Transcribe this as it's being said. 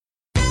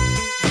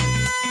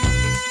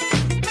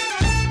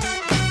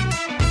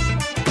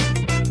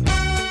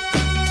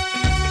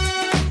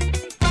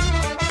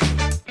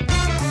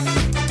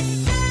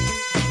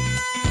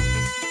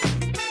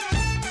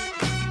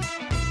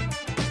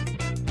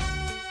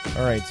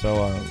All right,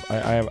 so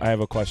I have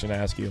a question to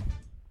ask you.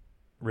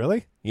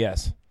 Really?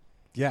 Yes.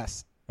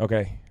 Yes.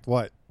 Okay.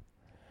 What?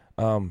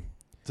 Is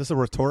this a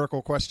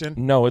rhetorical question?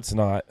 No, it's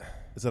not.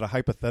 Is it a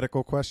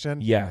hypothetical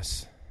question?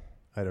 Yes.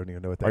 I don't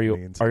even know what that Are you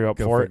means. up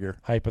Go for figure. it?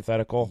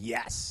 Hypothetical.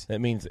 Yes. That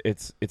means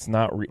it's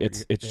not.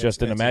 It's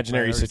just an It's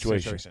imaginary a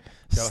situation.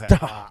 Go ahead.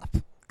 Stop.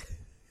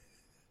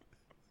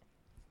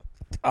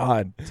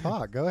 God.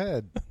 Talk. Go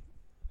ahead.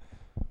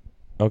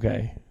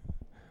 Okay.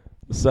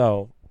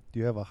 So Do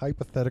you have a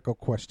hypothetical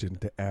question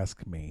to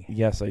ask me?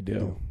 yes, I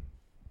do.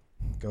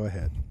 Go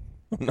ahead.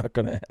 I'm not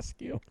going to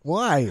ask you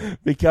Why?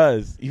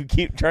 because you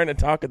keep trying to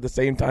talk at the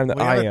same time that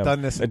We I haven't am.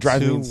 done this in It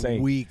drives me 2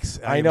 insane. weeks.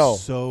 I know. I'm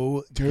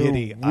so 2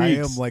 giddy. weeks. I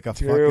am like a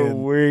 2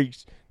 fucking.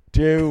 weeks.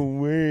 2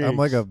 weeks. I'm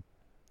like a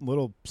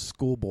little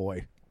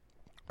schoolboy.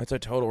 That's a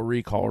Total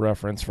Recall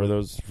reference for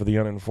the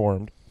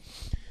uninformed.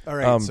 All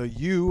right. So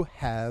you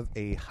have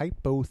a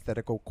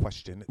hypothetical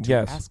question to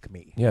Yes. ask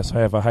me. Yes, I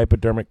have a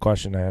hypodermic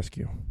question to ask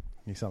you.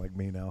 You sound like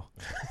me now.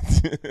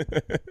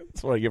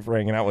 That's what I get for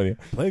hanging out with you.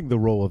 Playing the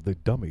role of the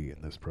dummy in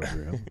this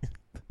program.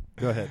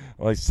 Go ahead.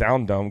 Well, I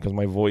sound dumb because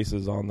my voice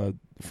is on the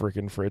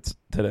freaking fritz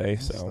today.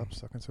 So, Stop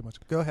sucking so much.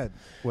 Go ahead.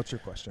 What's your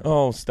question?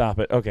 oh, stop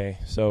it. Okay,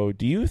 so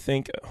do you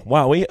think?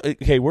 Wow,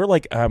 we're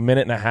like a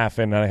minute and a half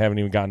in, and I haven't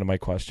even gotten to my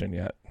question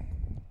yet.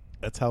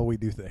 That's how we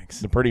do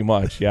things. Pretty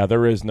much, yeah.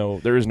 There is no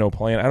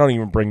plan. I don't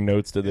even bring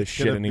notes to this It's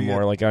shit gonna be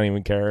anymore. Like I don't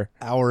even care.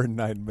 Hour and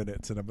 9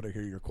 minutes, and I'm going to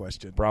hear your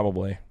question.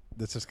 Probably.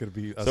 This is going to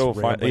be us So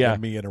rambling yeah.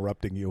 and me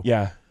interrupting you.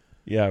 Yeah.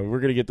 We're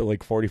gonna get to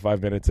like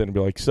 45 minutes in and be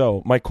like,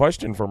 so my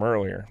question from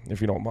earlier,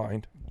 if you don't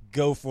mind.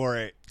 Go for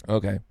it.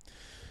 Okay.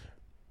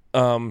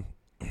 Do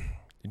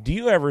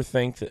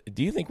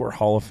you think we're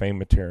Hall of Fame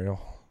material?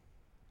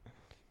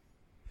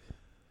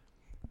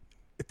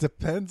 It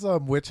depends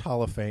on which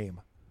Hall of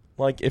Fame.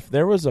 Like, if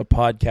there was a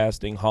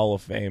podcasting Hall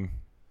of Fame,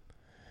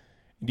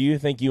 do you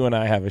think you and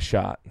I have a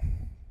shot?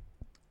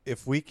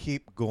 If we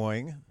keep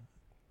going,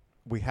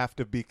 we have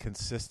to be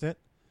consistent.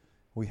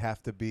 We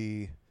have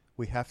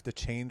to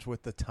change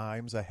with the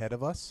times ahead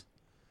of us.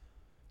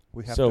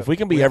 So if we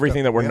can be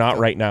everything that we're not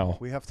right now.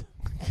 we have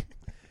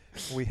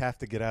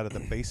to get out of the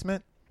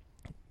basement.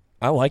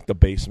 I like the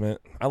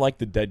basement. I like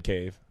the dead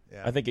cave.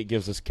 Yeah. I think it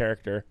gives us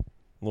character,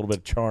 a little bit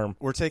of charm.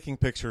 We're taking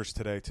pictures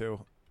today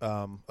too,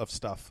 of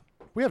stuff.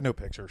 We have no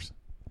pictures.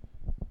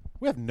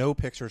 We have no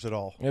pictures at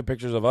all. We have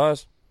pictures of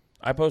us.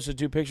 I posted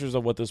 2 pictures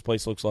of what this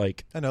place looks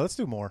like. I know. Let's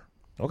do more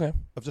Okay.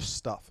 of just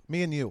stuff.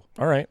 Me and you.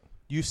 All right.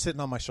 You sitting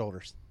on my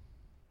shoulders.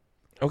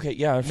 Okay,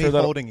 yeah, Me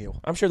holding you.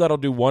 I'm sure that'll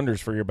do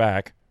wonders for your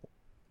back.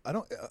 I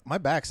don't. My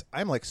back's.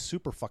 I'm like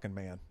super fucking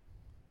man.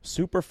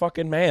 Super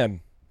fucking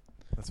man.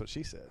 That's what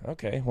she said.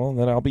 Okay, well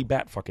then I'll be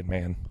Bat fucking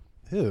man.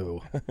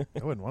 Ew. I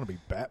wouldn't want to be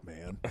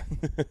Batman.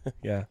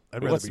 Yeah. I'd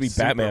Who rather wants be to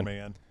be Batman?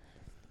 Superman.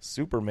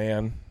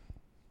 Superman.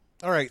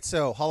 All right.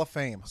 So Hall of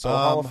Fame. So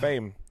Hall of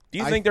Fame. Do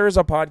you think there is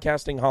a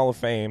podcasting Hall of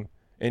Fame,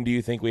 and do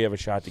you think we have a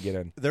shot to get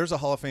in? There's a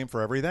Hall of Fame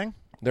for everything.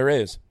 There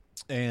is.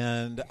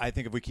 And I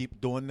think if we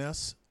keep doing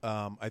this,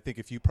 I think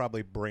if you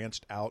probably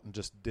branched out and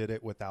just did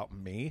it without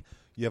me,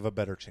 you have a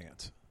better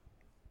chance.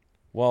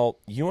 Well,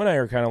 you and I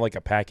are kind of like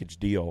a package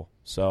deal.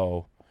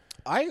 So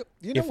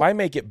if I I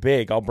make it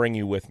big, I'll bring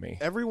you with me.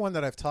 everyone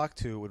that I've talked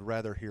to would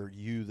rather hear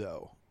you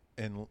though,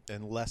 and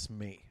less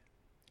me.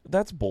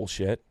 That's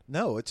bullshit.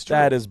 No, it's true.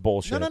 That is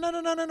bullshit. No.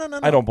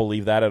 I don't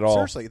believe that at all.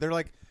 Seriously, they're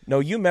like, No,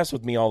 you mess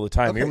with me all the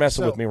time. okay, You're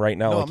messing so- with me right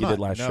now no, like I'm you did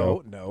not. last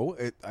show. No.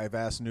 I've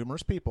asked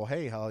numerous people,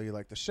 hey, how you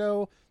like the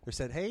show? They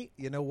said, hey,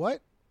 you know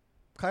what?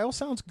 Kyle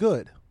sounds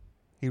good.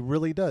 He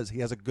really does. He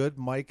has a good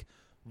mic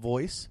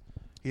voice.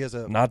 He has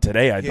a Not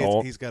today, I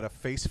don't. He's got a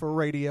face for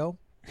radio.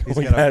 He's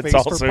Well, got a that's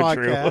face for also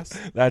podcasts.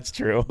 true. That's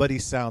true. But he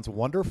sounds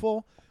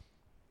wonderful.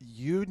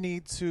 You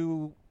need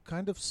to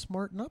kind of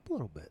smarten up a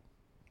little bit.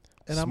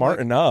 And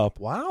Smarten I'm like, up.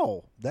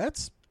 wow,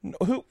 that's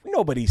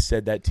Nobody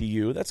said that to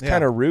you. That's Yeah.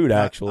 kind of rude,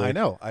 actually. I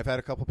know. I've had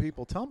a couple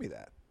people tell me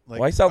that. Like,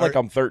 Well, I sound like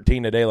I'm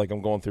 13 today, like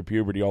I'm going through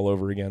puberty all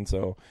over again.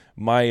 So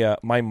my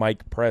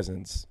mic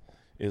presence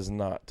is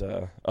not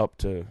up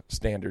to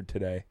standard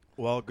today.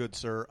 Well, good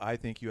sir, I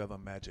think you have a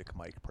magic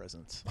mic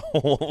presence.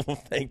 Oh,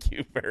 thank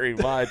you very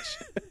much.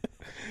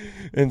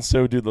 And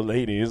so do the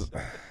ladies.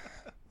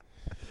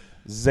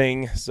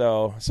 Zing.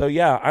 So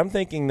yeah, I'm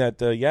thinking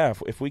that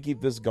if we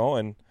keep this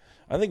going,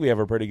 I think we have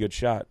a pretty good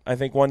shot. I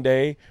think one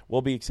day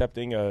we'll be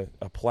accepting a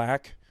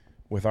plaque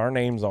with our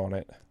names on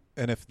it.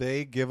 And if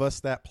they give us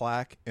that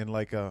plaque in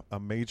like a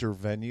major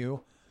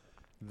venue,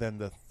 then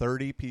the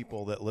 30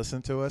 people that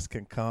listen to us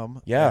can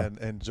come and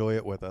enjoy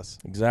it with us.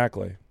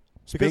 Exactly.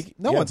 Because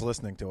no one's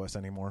listening to us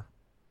anymore.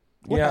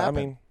 What yeah, happened?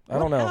 I mean, I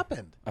don't know. What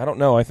happened? I don't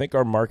know. I think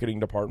our marketing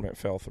department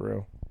fell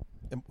through.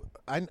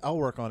 I'll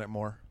work on it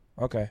more.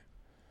 Okay.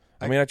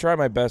 I mean, I try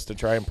my best to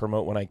try and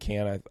promote when I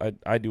can.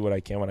 I do what I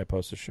can when I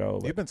post a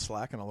show. You've been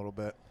slacking a little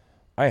bit.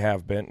 I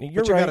have been.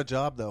 You're but you right. got a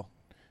job though.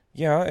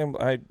 Yeah, and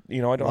I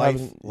don't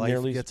have life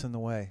nearly. gets in the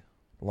way.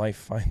 Life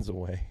finds a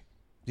way.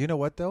 You know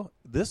what though?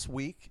 This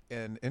week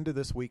and into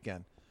this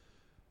weekend,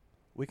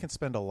 we can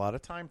spend a lot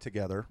of time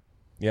together.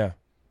 Yeah.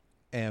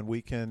 And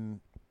we can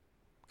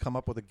come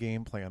up with a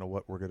game plan of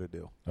what we're going to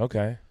do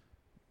Okay.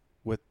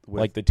 with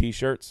Like the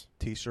T-shirts?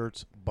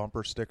 T-shirts,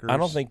 bumper stickers. I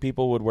don't think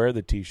people would wear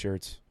the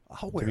T-shirts,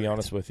 I'll wear to be it.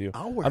 honest with you.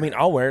 I'll wear I mean, it.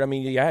 I'll wear it. I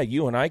mean, yeah,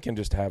 you and I can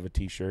just have a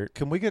T-shirt.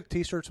 Can we get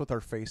T-shirts with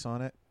our face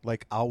on it?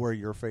 Like I'll wear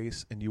your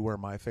face and you wear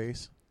my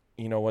face.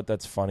 You know what?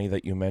 That's funny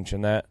that you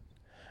mentioned that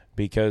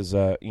because,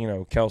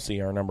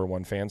 Kelsey, our number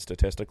one fan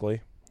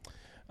statistically,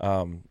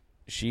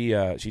 she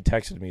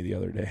texted me the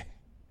other day.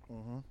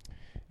 Mm-hmm.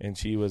 And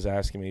she was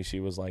asking me, she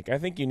was like, I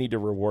think you need to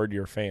reward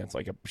your fans.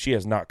 Like, she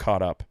has not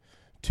caught up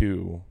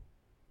to,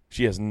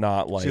 she has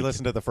not, like. She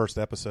listened to the first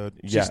episode.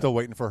 Yeah. She's still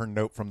waiting for her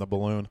note from the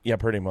balloon. Yeah,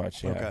 pretty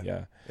much. Yeah, Okay.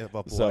 yeah.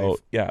 Up So, life.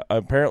 yeah,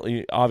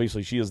 apparently,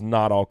 obviously, she is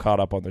not all caught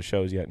up on the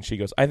shows yet. And she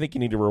goes, I think you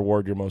need to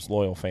reward your most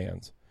loyal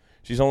fans.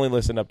 She's only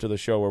listened up to the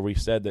show where we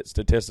said that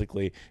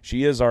statistically,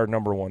 she is our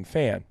number one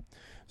fan.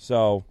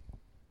 So,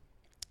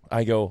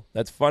 I go,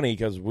 that's funny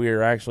because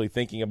we're actually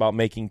thinking about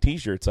making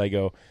T-shirts. I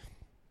go,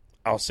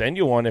 I'll send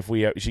you one if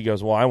we. She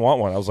goes, well, I want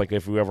one. I was like,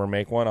 if we ever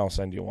make one, I'll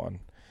send you one.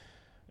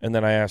 And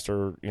then I asked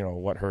her,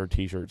 what her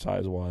T-shirt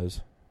size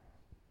was.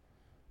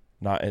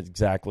 Not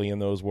exactly in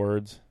those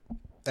words.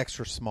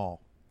 Extra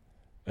small.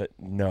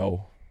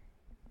 No.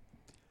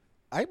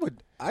 I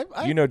would. I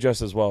You know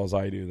just as well as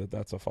I do that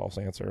that's a false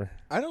answer.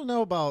 I don't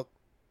know about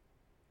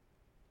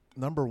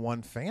number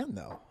one fan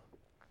though.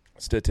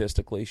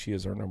 Statistically, she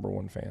is our number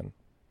one fan.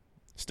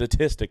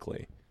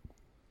 Statistically.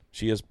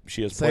 She has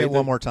Say played it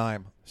one more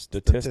time.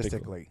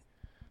 Statistically.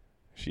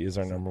 She is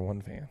our number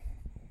one fan.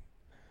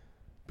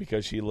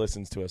 Because she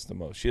listens to us the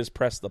most. She has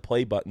pressed the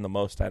play button the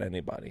most at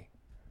anybody.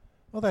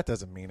 Well, that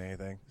doesn't mean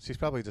anything. She's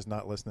probably just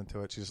not listening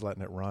to it. She's just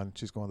letting it run.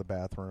 She's going to the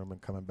bathroom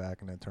and coming back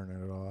and then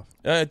turning it off.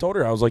 I told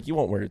her, I was like, you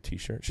won't wear a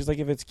T-shirt. She's like,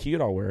 if it's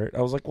cute, I'll wear it.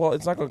 I was like, well,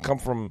 it's not going to come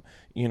from,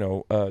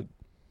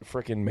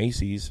 frickin'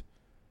 Macy's,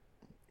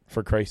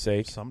 for Christ's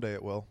sake. Someday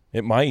it will.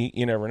 It might.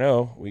 You never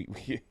know.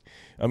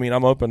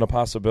 I'm open to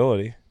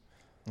possibility.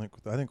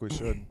 I think we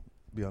should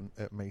be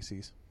at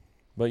Macy's.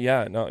 But,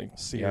 yeah, no.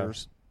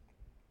 Sears.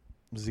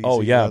 Yeah. ZZ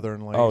Oh, yeah. Leather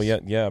and Lace. Oh,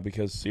 yeah,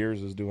 because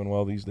Sears is doing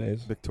well these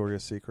days.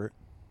 Victoria's Secret.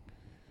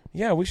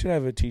 Yeah, we should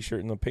have a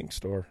T-shirt in the pink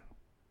store.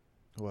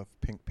 We'll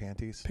have pink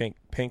panties.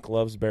 Pink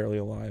loves Barely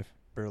Alive.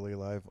 Barely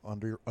Alive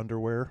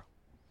underwear.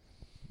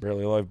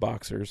 Barely Alive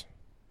boxers.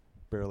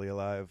 Barely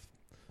Alive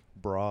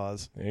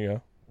bras. There you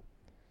go.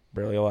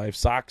 Barely Alive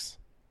socks.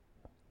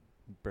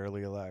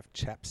 Barely Alive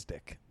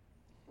chapstick.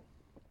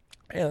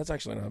 Yeah, that's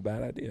actually not a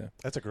bad idea.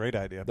 That's a great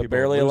idea. The People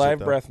Barely lose it, Alive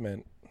though. breath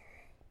mint.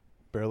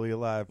 Barely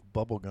Alive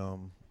bubble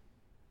gum.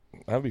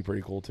 That'd be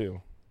pretty cool,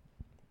 too.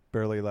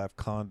 Barely Alive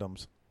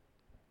condoms.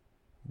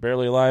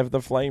 Barely Alive the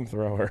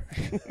flamethrower.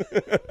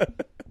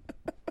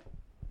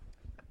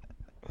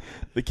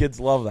 The kids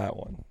love that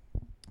one.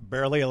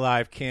 Barely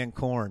Alive canned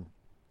corn.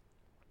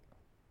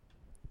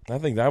 I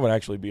think that would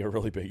actually be a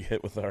really big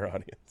hit with our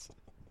audience.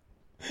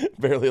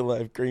 Barely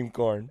Alive cream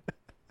corn.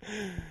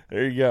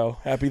 There you go.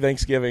 Happy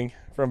Thanksgiving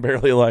from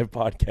Barely Alive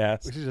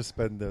Podcast. We should just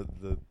spend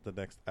the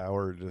next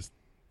hour just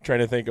Trying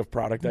to think of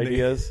product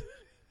ideas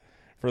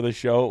for the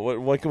show.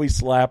 What can we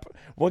slap?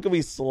 What can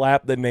we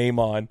slap the name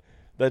on?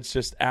 That's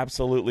just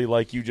absolutely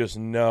like you just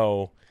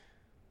know.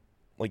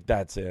 Like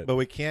that's it. But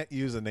we can't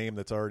use a name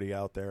that's already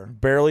out there.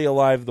 Barely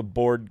Alive the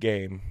board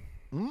game.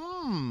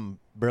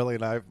 Barely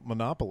Alive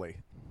Monopoly.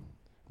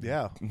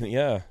 Yeah.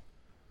 Yeah.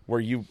 Where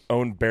you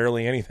own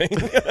barely anything.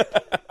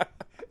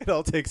 It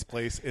all takes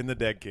place in the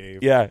dead cave.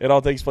 Yeah, it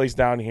all takes place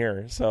down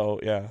here. So,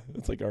 yeah,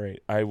 it's like, all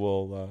right, I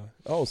will.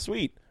 Oh,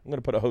 sweet. I'm going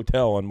to put a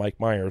hotel on Mike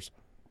Myers.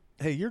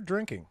 Hey, you're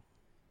drinking.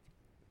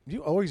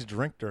 You always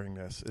drink during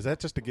this. Is that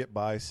just to get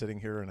by sitting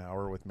here an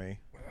hour with me?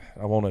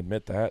 I won't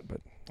admit that, but.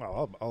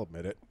 Well, I'll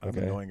admit it. I'm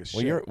Okay. annoying as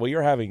Well, shit.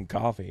 you're having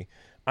coffee.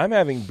 I'm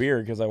having beer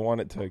because I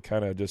want it to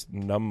kind of just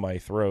numb my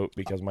throat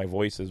because my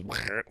voice is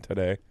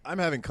today. I'm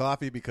having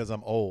coffee because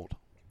I'm old.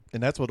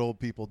 And that's what old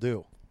people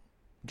do.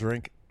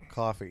 Drink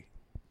coffee.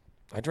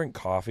 I drink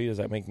coffee. Does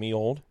that make me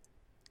old?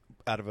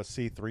 Out of a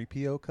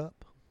C3PO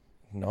cup?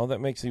 No, that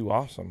makes you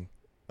awesome.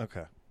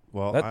 Okay.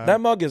 Well, That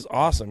mug is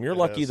awesome. You're It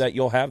lucky is. that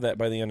you'll have that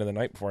by the end of the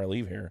night before I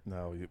leave here.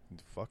 No,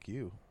 fuck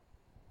you.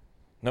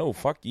 No,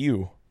 fuck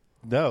you.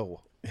 No.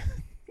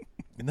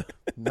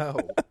 No.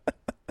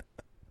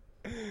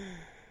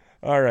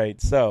 All right,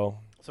 so.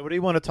 So what do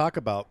you want to talk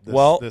about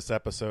this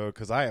episode?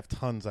 Because I have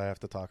tons I have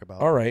to talk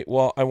about. All right,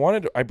 well, I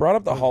brought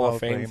up the Oh, Hall of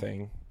Fame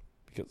thing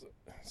because,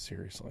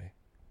 seriously.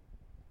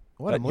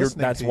 What? I'm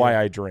listening That's to why you.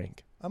 I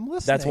drink. I'm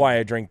listening. That's why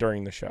I drink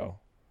during the show.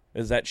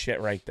 Is that shit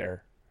right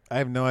there? I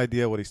have no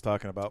idea what he's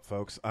talking about,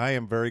 folks. I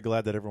am very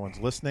glad that everyone's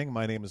listening.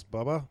 My name is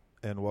Bubba,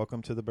 and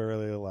welcome to the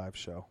Barely Alive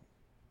show.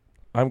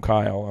 I'm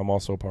Kyle. I'm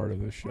also part of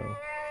this show.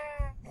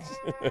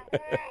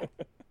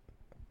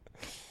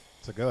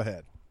 So go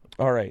ahead.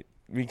 All right,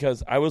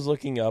 because I was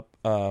looking up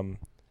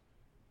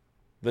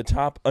the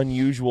top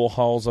unusual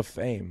halls of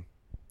fame.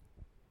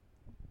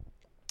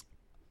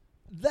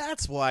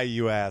 That's why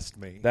you asked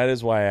me. That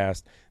is why I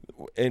asked.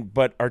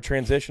 But our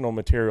transitional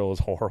material is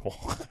horrible.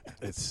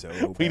 It's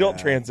so We don't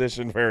bad.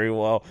 transition very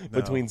well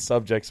between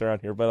subjects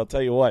around here. But I'll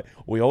tell you what,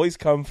 we always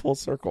come full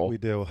circle. We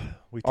do.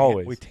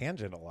 Always. We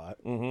tangent a lot.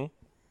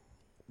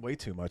 Mm-hmm. Way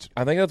too much.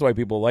 I think that's why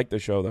people like the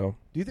show, though.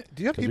 Do you have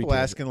 'Cause we people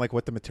tangent. asking like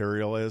what the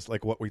material is,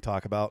 like what we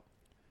talk about?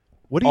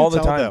 What do you All the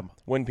tell time. them?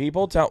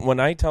 When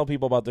I tell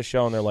people about the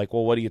show and they're like,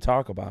 well, what do you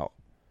talk about?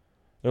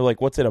 They're like,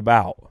 what's it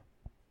about?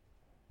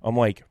 I'm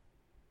like,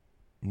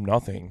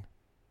 nothing.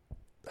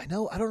 I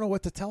know. I don't know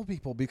what to tell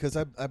people because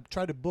I've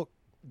tried to book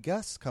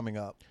guests coming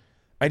up.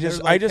 I They're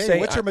just like, hey, say,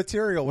 what's your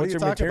material? What what's are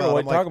you your talking material?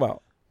 about? What I'm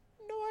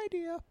do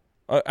you talk about?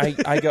 No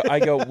idea. I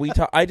go. We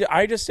talk.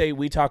 I just say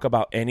we talk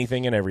about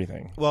anything and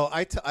everything. Well,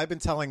 I've been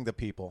telling the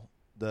people,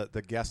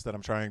 the guests that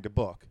I'm trying to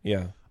book,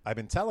 Yeah. I've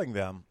been telling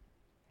them,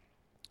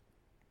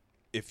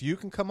 if you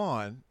can come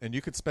on and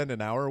you could spend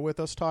an hour with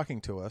us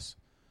talking to us,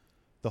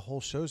 the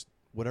whole show's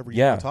whatever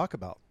you want to talk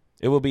about.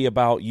 It will be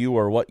about you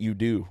or what you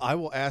do. I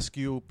will ask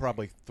you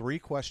probably 3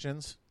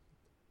 questions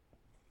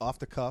off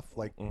the cuff,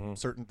 like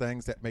certain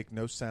things that make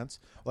no sense.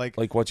 Like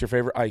what's your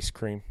favorite ice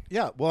cream?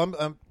 yeah, well,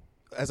 I'm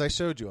as I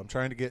showed you, I'm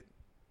trying to get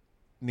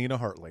Nina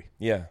Hartley.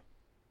 Yeah.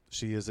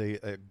 She is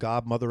a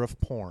godmother of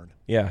porn.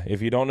 Yeah.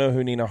 If you don't know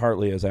who Nina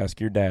Hartley is, ask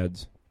your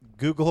dads.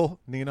 Google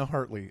Nina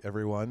Hartley,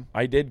 everyone.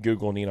 I did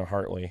Google Nina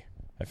Hartley.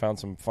 I found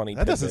some funny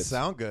That doesn't tidbits.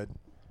 sound good.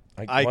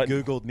 I I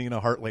Googled Nina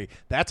Hartley.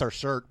 That's our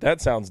shirt. That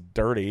sounds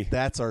dirty.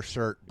 That's our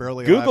shirt.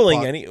 Barely Googling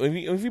Alive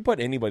Pod- if you put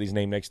anybody's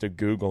name next to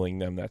Googling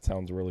them, that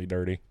sounds really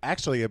dirty.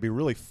 Actually, it'd be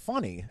really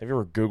funny. Have you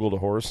ever Googled a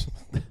horse?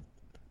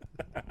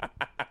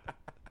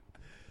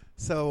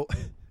 So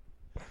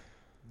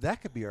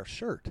that could be our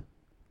shirt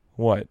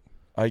What?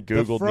 I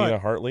Googled front. Nina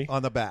Hartley?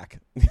 on the back.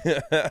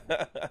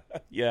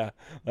 Yeah,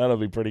 that'll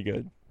be pretty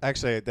good.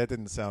 Actually, that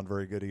didn't sound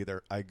very good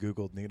either. I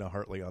Googled Nina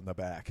Hartley on the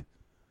back.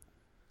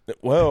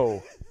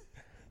 Whoa.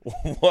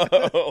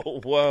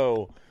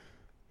 Whoa.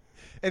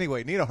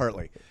 Anyway, Nina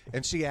Hartley,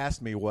 and she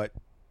asked me what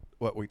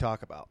we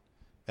talk about,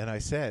 and I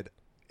said,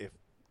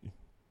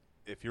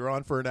 if you're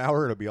on for an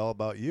hour, it'll be all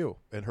about you.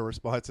 And her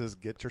response is,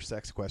 get your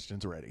sex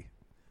questions ready.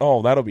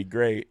 Oh, that'll be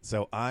great.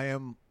 So I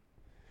am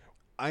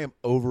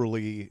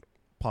overly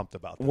pumped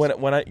about this.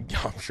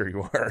 I'm sure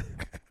you are.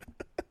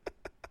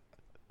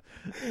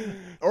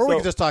 Or we So-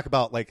 could just talk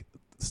about like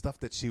stuff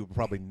that she would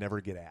probably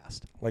never get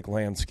asked. Like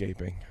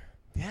landscaping.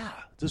 Yeah,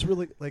 just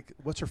really like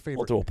what's her Well,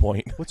 favorite? to a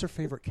point. What's her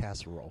favorite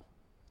casserole?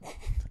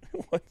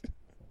 What?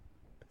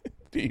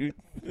 Do you,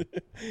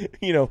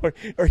 you know,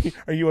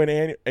 are you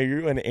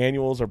an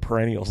annuals or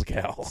perennials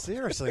gal?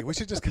 Seriously, we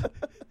should just.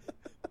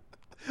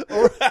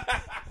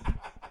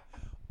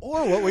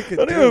 or what we could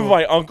I don't do. even know if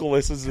my uncle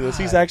listens to this.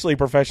 He's God. actually a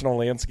professional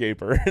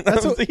landscaper.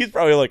 That's what- He's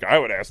probably like, I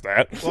would ask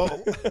that.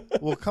 Well,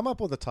 we'll come up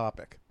with a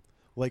topic,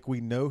 like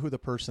we know who the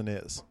person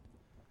is,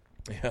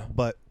 Yeah.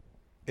 but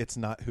it's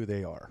not who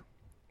they are.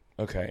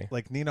 Okay.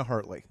 Like Nina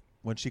Hartley,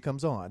 when she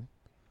comes on,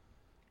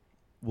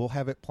 we'll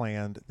have it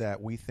planned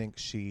that we think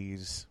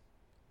she's,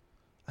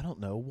 I don't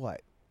know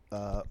what,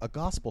 a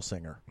gospel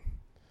singer.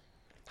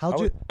 I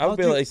would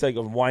be like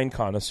a wine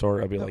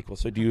connoisseur. I'd be like, well,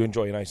 so do you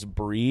enjoy a nice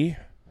brie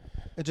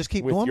and just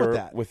keep with going your with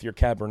that. with your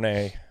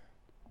Cabernet?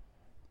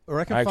 Or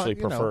I can I actually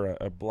find, prefer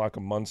a block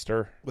of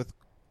Munster. with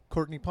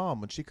Courtney Palm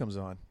when she comes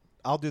on.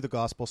 I'll do the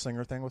gospel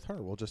singer thing with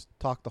her. We'll just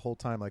talk the whole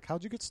time. Like,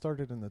 how'd you get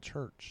started in the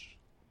church?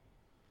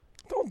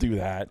 Don't do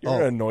that. You're Oh.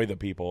 gonna annoy the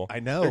people. I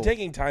know. They're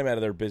taking time out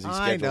of their busy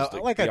I schedules. know.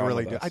 To Like be I on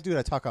really with do. us. I do.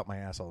 I talk out my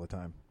ass all the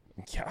time.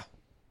 Yeah.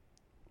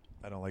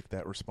 I don't like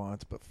that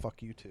response, but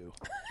fuck you too.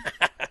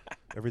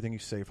 Everything you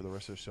say for the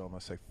rest of the show, I'm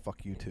gonna say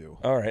fuck you too.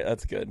 All right,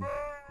 that's good.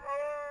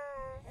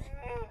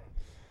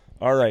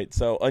 All right,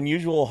 so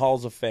unusual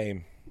halls of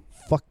fame.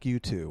 Fuck you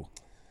too.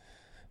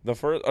 The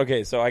first,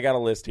 okay, so I got a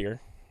list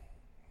here.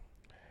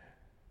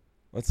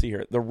 Let's see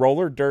here. The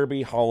Roller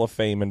Derby Hall of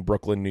Fame in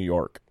Brooklyn, New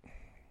York.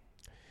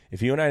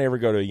 If you and I ever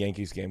go to a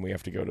Yankees game, we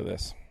have to go to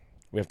this.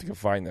 We have to go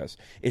find this.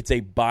 It's a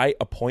by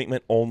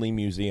appointment only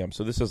museum,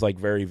 so this is like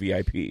very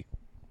VIP.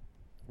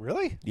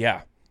 Really?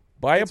 Yeah,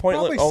 by It's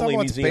appointment probably only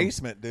someone's museum.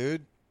 basement,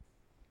 dude.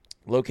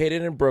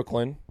 Located in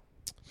Brooklyn,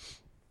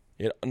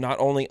 it not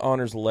only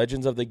honors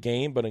legends of the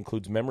game, but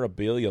includes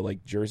memorabilia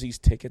like jerseys,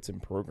 tickets,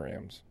 and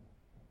programs.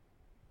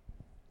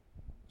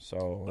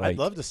 So, like, I'd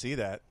love to see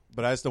that,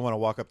 but I just don't want to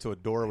walk up to a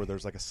door where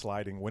there's like a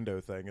sliding window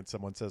thing and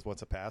someone says,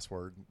 "What's a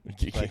password?"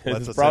 Like, let's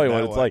it's just probably send what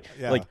that it's one. like.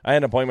 Yeah. Like, I had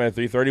an appointment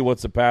at 3:30.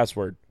 What's the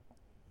password?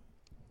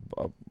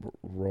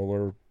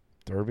 Roller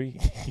derby.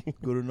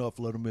 Good enough.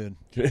 Let them in.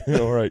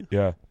 All right,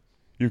 yeah,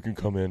 you can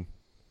come in.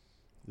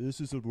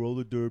 This is a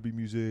roller derby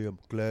museum.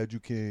 Glad you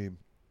came.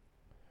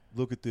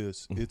 Look at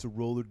this. It's a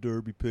roller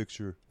derby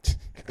picture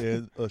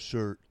and a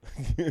shirt.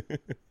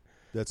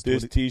 That's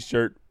This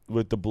T-shirt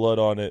with the blood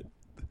on it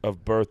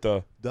of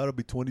Bertha. that'll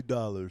be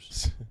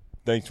 $20.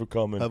 Thanks for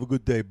coming. Have a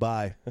good day.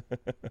 Bye.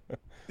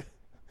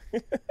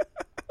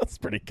 That's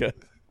pretty good.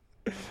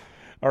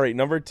 All right,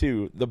 number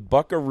 2, the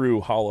Buckaroo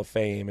Hall of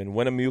Fame in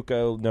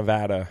Winnemucca,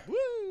 Nevada.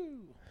 Woo!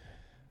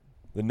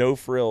 The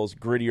no-frills,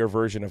 grittier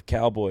version of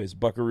cowboys.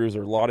 Buckaroos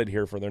are lauded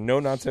here for their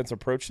no-nonsense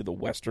approach to the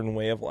Western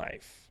way of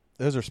life.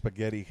 Those are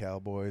spaghetti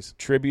cowboys.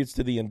 Tributes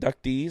to the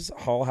inductees.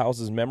 Hall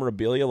houses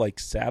memorabilia like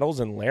saddles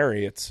and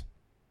lariats.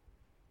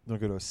 They'll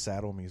go to a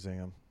saddle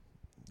museum.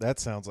 That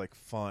sounds like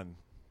fun.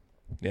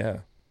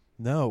 Yeah.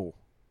 No.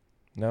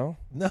 No?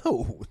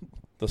 No.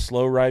 The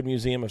Slow Ride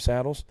Museum of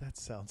Saddles? That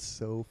sounds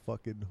so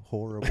fucking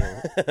horrible.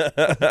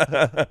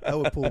 I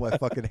would pull my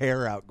fucking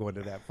hair out going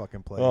to that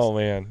fucking place. Oh,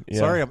 man. Yeah.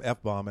 Sorry I'm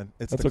F-bombing.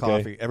 It's That's the okay.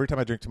 coffee. Every time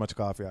I drink too much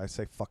coffee, I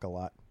say fuck a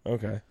lot.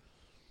 Okay.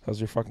 How's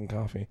your fucking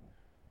coffee?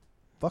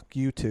 Fuck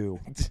you too.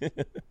 I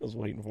was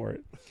waiting for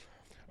it.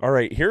 All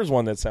right, here's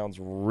one that sounds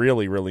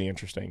really, really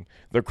interesting.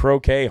 The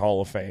Croquet Hall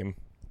of Fame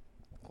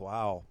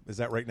Wow. Is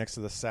that right next to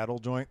the saddle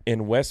joint?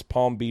 in West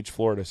Palm Beach,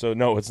 Florida. So,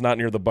 no, it's not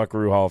near the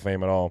Buckaroo Hall of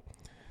Fame at all.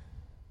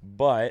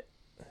 But,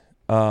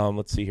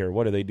 let's see here.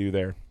 What do they do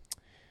there?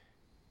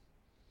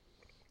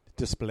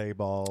 Display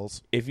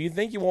balls. If you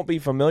think you won't be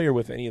familiar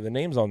with any of the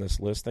names on this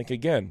list, think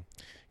again.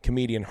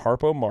 Comedian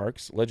Harpo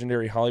Marx,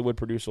 legendary Hollywood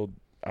producer,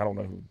 I don't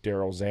know who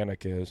Daryl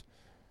Zanuck is,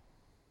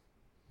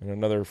 and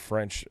another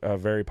French,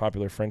 very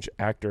popular French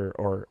actor,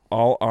 are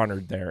all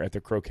honored there at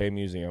the Croquet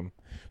Museum.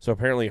 So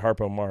apparently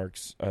Harpo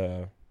Marx,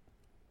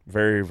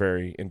 very,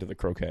 very into the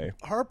croquet.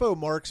 Harpo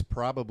Marx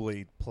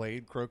probably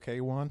played croquet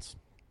once.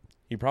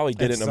 He probably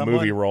did And it in a someone-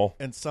 movie role.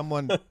 And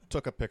someone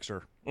took a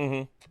picture,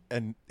 Mm-hmm.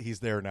 and he's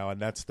there now, and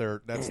that's their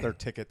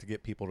ticket to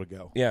get people to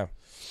go. Yeah.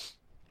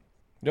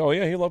 Oh,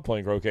 yeah, he loved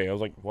playing croquet. I was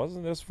like,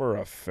 wasn't this for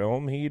a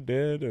film he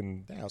did?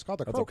 And Yeah, it's called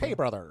the That's Croquet okay.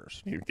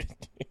 Brothers.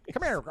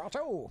 Come here,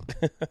 Gato.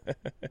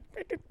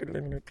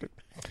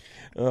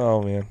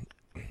 Oh, man.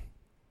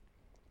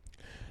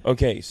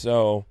 Okay,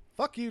 so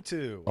Fuck you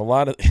too. a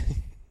lot of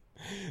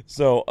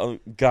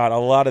God, a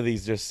lot of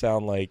these just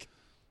sound like,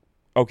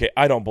 okay,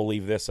 I don't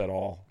believe this at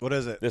all. What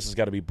is it? This has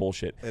got to be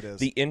bullshit. It is.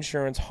 The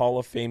Insurance Hall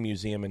of Fame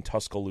Museum in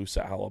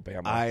Tuscaloosa,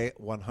 Alabama. I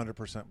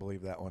 100%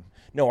 believe that one.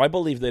 No, I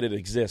believe that it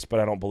exists,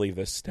 but I don't believe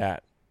this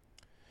stat.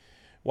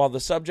 While the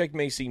subject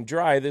may seem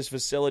dry, this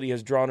facility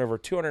has drawn over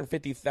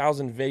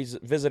 250,000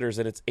 visitors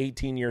in its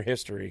 18-year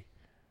history.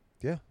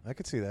 Yeah, I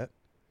could see that.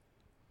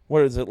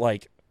 What is it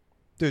like?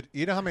 Dude,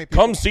 you know how many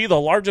people... Come see the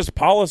largest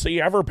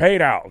policy ever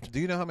paid out. Do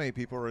you know how many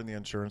people are in the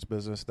insurance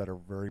business that are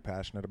very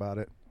passionate about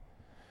it?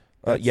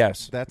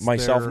 Yes, that's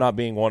myself their- not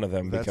being one of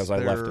them That's because I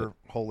left their it.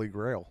 Holy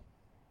Grail.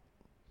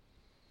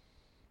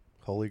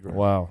 Holy Grail.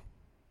 Wow.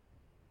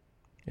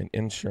 An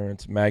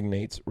insurance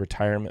magnate's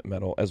retirement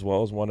medal, as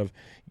well as one of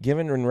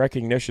given in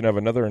recognition of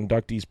another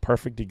inductee's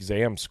perfect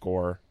exam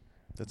score.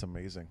 That's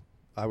amazing.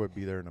 I would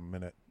be there in a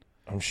minute.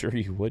 I'm sure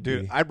you would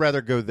Dude, be. I'd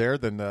rather go there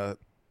than the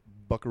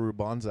Buckaroo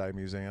Bonsai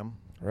Museum.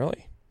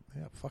 Really?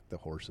 Yeah, fuck the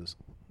horses.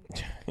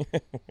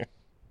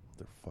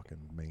 They're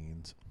fucking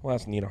manes. We'll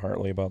ask Nina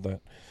Hartley about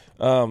that.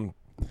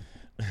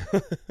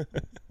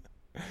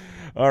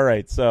 All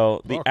right,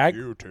 so the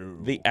you too.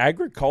 the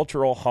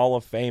Agricultural Hall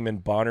of Fame in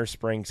Bonner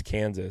Springs,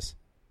 Kansas.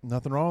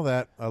 Nothing wrong with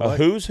that. I A like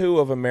who's who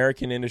of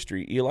American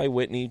industry. Eli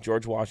Whitney,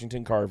 George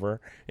Washington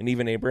Carver, and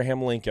even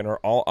Abraham Lincoln are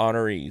all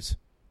honorees.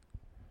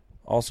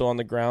 Also on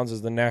the grounds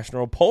is the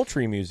National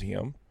Poultry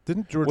Museum,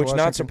 Didn't George which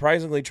Washington... not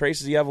surprisingly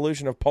traces the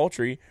evolution of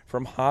poultry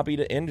from hobby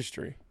to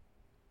industry.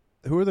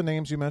 Who are the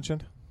names you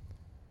mentioned?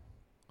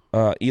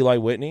 Eli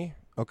Whitney,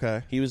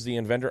 Okay. he was the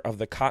inventor of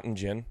the cotton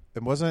gin.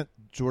 And wasn't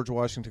George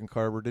Washington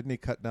Carver, didn't he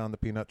cut down the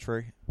peanut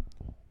tree?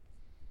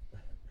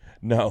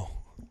 No,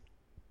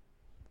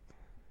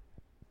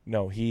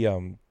 he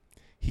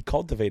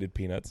cultivated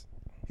peanuts.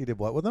 He did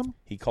what with them?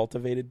 He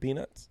cultivated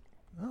peanuts.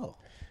 Oh.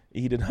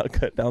 He did not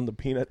cut down the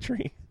peanut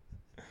tree.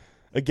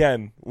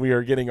 Again, we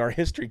are getting our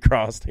history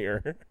crossed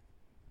here.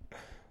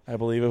 I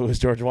believe it was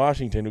George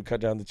Washington who cut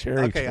down the cherry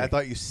tree. Okay, I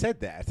thought you said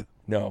that.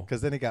 No.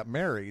 Because then he got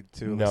married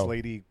to this No.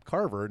 lady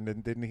Carver, and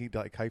then didn't he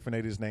like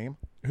hyphenate his name?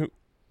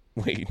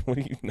 Wait, what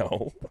do you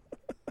know?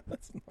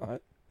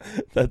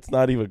 That's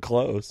not even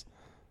close.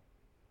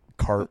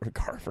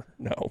 Carver,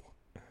 no.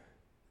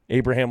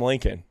 Abraham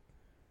Lincoln.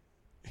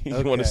 You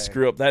want Okay. to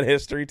screw up that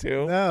history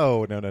too?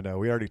 No.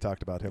 We already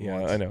talked about him Yeah,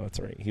 once. I know, that's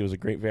right. He was a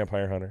great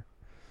vampire hunter.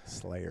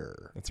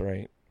 Slayer. That's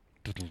right.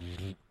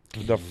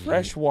 The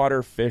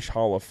Freshwater Fish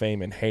Hall of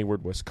Fame in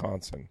Hayward,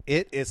 Wisconsin.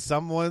 It is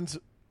someone's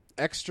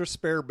extra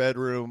spare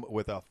bedroom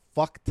with a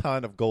fuck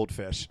ton of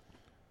goldfish.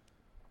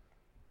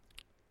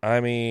 I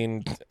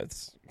mean,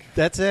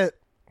 That's it.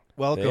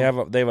 Welcome.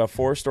 they have a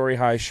 4-story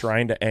high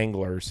shrine to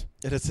anglers.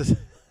 It is just,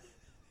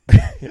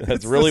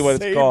 That's really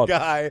what it's called.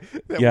 Guy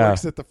that Yeah.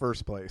 works at the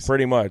first place.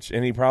 Pretty much.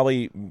 And he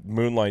probably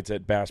moonlights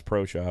at Bass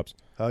Pro Shops.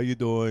 How you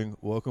doing?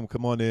 Welcome.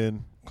 Come on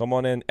in. Come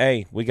on in.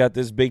 Hey, we got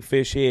this big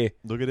fish here.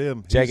 Look at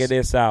him. Check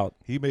this out.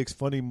 He makes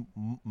funny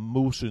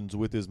motions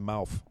with his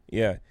mouth.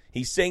 Yeah.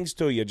 He sings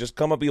to you. Just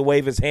come up and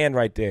wave his hand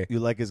right there. You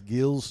like his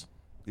gills?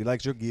 He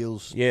likes your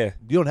gills. Yeah.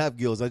 You don't have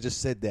gills. I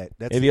just said that.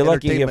 That's If the you're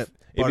lucky, entertainment if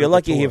part you're of the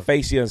lucky, he'll tour.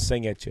 face you and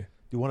sing at you.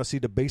 You want to see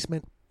the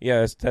basement?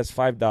 Yeah, that's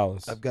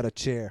 $5. I've got a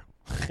chair.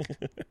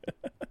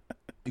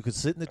 You can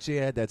sit in the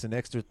chair. That's an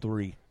extra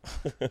 $3.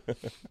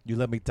 You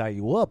let me tie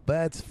you up.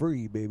 That's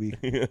free, baby.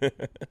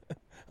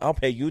 I'll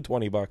pay you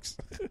 $20.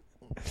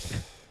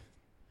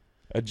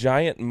 A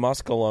giant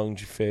muskellunge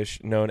fish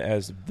known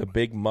as the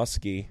big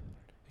muskie.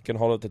 It can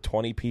hold up to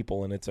 20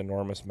 people in its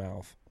enormous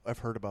mouth. I've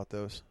heard about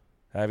those.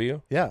 Have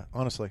you? Yeah,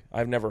 honestly.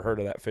 I've never heard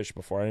of that fish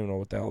before. I don't even know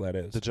what the hell that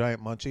is. The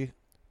giant munchie?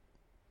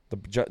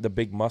 The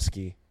big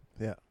muskie.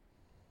 Yeah.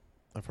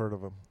 I've heard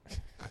of him.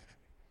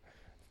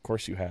 Of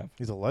course you have.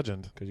 He's a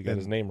legend. Because you got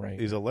his name right.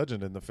 He's a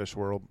legend in the fish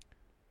world.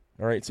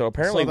 All right, so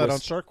apparently... I saw that on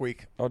Shark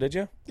Week. Oh, did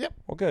you? Yep.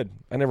 Well, good.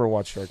 I never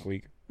watched Shark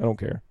Week. I don't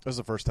care. This is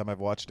the first time I've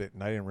watched it,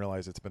 and I didn't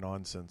realize it's been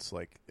on since,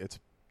 it's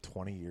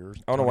 20 years.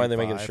 I don't know why they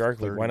make it 25, Shark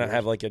Week. 30 Why not years.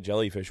 have, a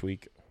Jellyfish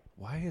Week?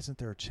 Why isn't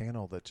there a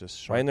channel that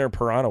just... Why isn't there a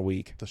Piranha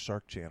Week? The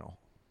Shark Channel.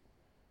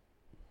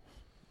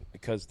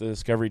 Because the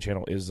Discovery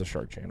Channel is the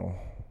Shark Channel.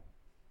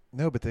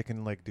 No, but they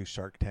can, do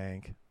Shark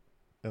Tank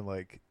and,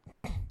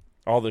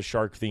 all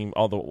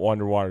the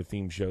underwater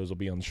theme shows will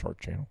be on the Shark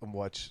Channel. and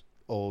watch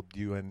old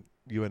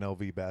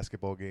UNLV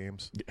basketball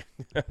games.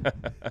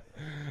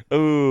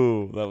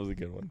 Ooh, that was a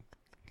good one.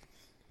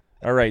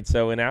 All right,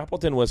 so in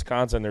Appleton,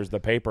 Wisconsin, there's the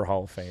Paper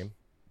Hall of Fame.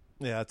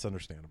 Yeah, that's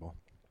understandable.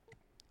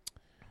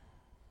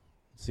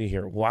 Let's see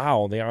here.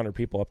 Wow, they honor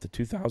people up to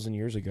 2,000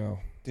 years ago.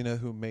 Do you know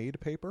who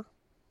made paper?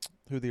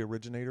 Who the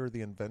originator,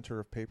 the inventor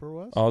of paper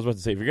was? I was about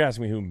to say, if you're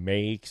asking me who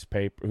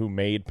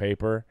made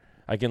paper,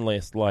 I can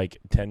list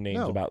 10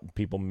 names about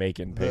people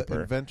making paper.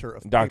 The inventor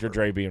of Dr. paper.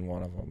 Dre being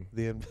one of them.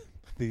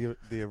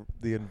 The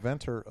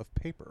inventor of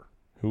paper.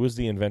 Who was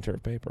the inventor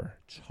of paper?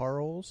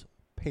 Charles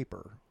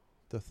Paper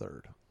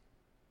III.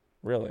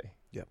 Really?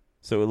 Yep.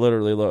 So it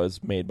literally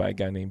was made by a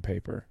guy named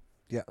Paper.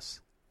 Yes.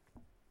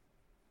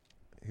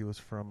 He was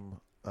from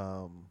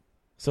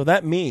So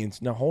that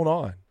means, now hold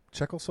on.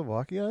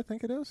 Czechoslovakia, I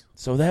think it is.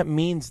 So that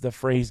means the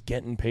phrase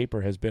getting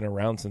paper has been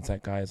around since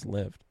that guy has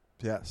lived.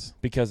 Yes.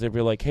 Because they'd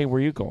be like, hey,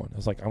 where you going? I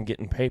was like, I'm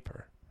getting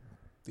paper.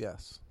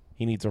 Yes.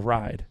 He needs a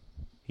ride.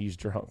 He's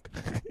drunk.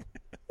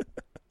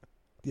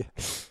 Yeah.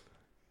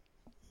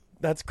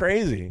 That's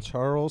crazy.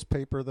 Charles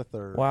Paper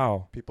III.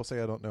 Wow. People say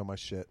I don't know my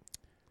shit.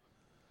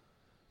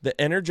 The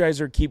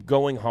Energizer Keep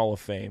Going Hall of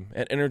Fame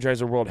at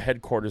Energizer World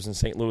Headquarters in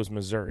St. Louis,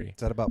 Missouri.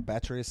 Is that about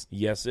batteries?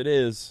 Yes, it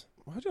is.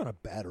 Why'd you want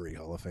a battery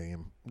Hall of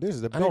Fame? This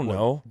is a big I don't one.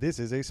 know. This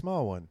is a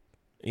small one.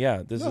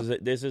 Yeah, this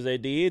is a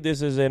D,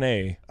 this is an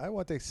A. I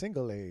want a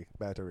single A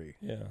battery.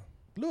 Yeah.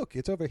 Look,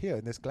 it's over here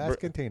in this glass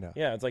container.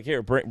 Yeah, it's like,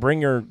 here,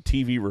 bring your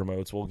TV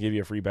remotes. We'll give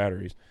you free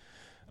batteries.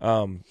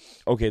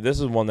 Okay, this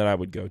is one that I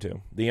would go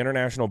to. The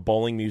International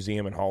Bowling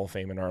Museum and Hall of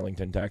Fame in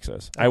Arlington,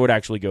 Texas. I would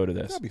actually go to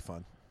this. That'd be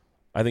fun.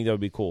 I think that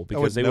would be cool.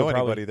 Because Because I they wouldn't would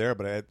know probably, anybody there,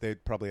 but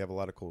they'd probably have a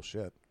lot of cool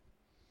shit.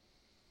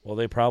 well,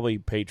 they probably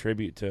pay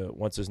tribute to,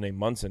 what's his name,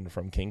 Munson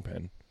from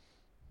Kingpin.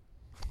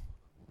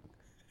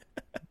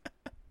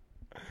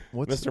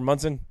 Mr.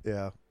 Munson?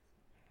 Yeah.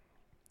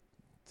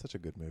 Such a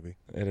good movie.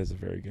 It is a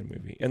very good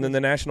movie. And then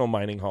the National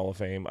Mining Hall of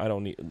Fame, I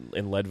don't need,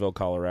 in Leadville,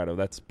 Colorado.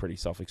 That's pretty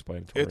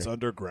self-explanatory. It's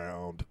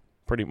underground.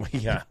 Pretty much,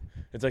 yeah.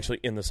 It's actually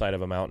in the side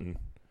of a mountain.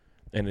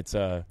 And it's,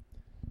 and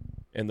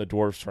the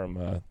dwarves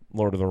from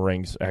Lord of the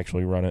Rings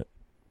actually run it.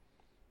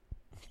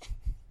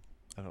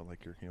 I don't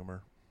like your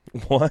humor.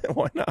 What?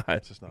 Why not?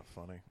 It's just not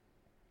funny.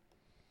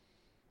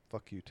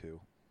 Fuck you too.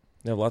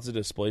 They have lots of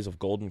displays of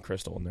gold and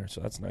crystal in there,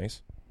 so that's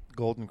nice.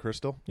 Gold and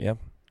crystal? Yeah.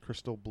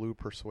 Crystal blue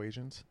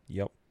persuasions?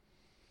 Yep.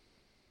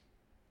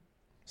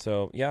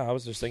 So, yeah, I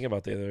was just thinking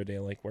about the other day,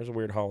 where's a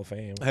weird Hall of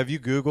Fame? Have you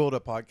Googled a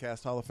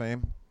podcast Hall of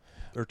Fame?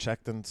 Or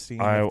checked and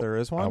seen if there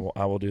is one?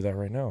 I will do that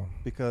right now.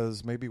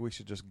 Because maybe we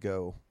should just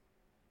go.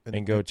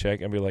 And go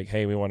check and be like,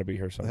 hey, we want to be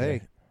here someday.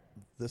 Hey,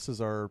 this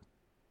is our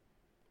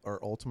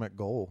ultimate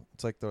goal.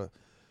 It's like the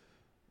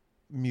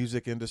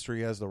music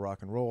industry has the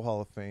Rock and Roll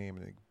Hall of Fame,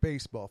 and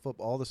baseball,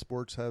 football, all the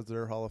sports have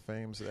their Hall of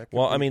Fames.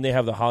 Well, I mean, they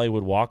have the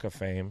Hollywood Walk of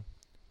Fame,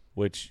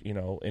 which,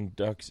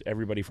 inducts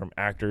everybody from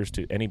actors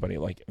to anybody.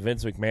 Like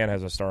Vince McMahon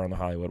has a star on the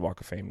Hollywood Walk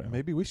of Fame now.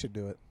 Maybe we should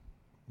do it.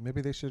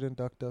 Maybe they should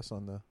induct us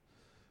on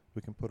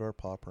we can put our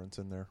paw prints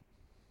in there.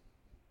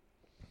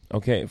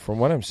 Okay, from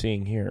what I'm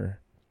seeing here,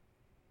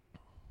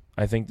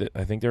 I think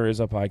there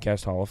is a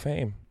podcast Hall of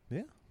Fame.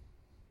 Yeah.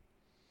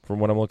 From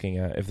what I'm looking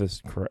at, if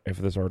this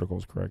article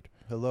is correct.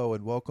 Hello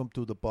and welcome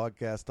to the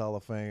podcast Hall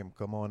of Fame.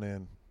 Come on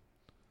in.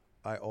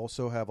 I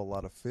also have a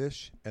lot of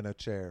fish and a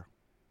chair.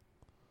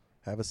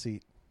 Have a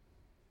seat.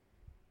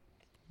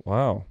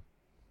 Wow.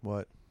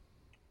 What?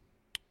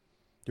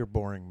 You're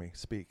boring me.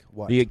 Speak.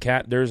 What?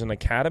 There's an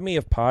Academy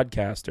of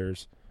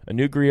Podcasters, a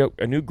new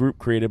group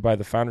created by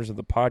the founders of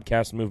the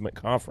Podcast Movement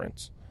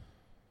Conference.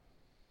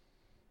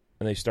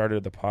 And they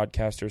started the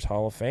Podcasters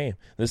Hall of Fame.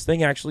 This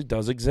thing actually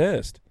does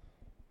exist.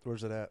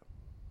 Where's it at?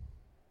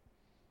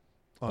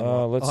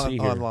 Let's see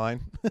here. Online.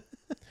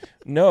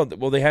 No,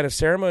 well, they had a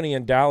ceremony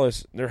in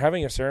Dallas. They're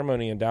having a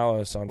ceremony in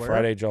Dallas on Where?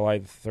 Friday, July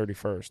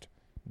 31st.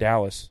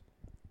 Dallas.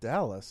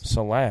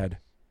 Salad.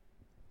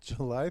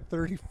 July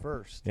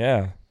 31st.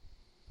 Yeah.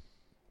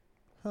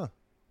 Huh.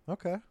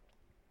 Okay.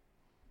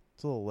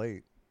 It's a little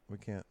late. We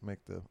can't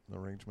make the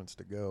arrangements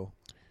to go.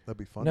 That'd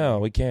be fun. No,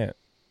 we can't.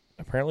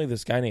 Apparently,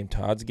 this guy named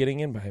Todd's getting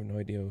in, but I have no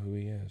idea who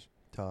he is.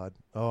 Todd.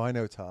 Oh, I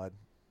know Todd.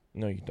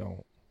 No, you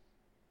don't.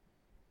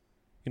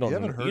 You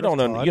haven't heard you don't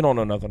of know. Todd? You don't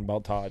know nothing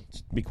about Todd.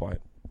 Just be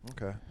quiet.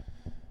 Okay.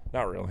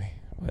 Not really,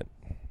 but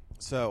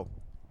So,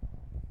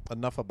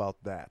 enough about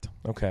that.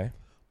 okay.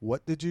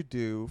 What did you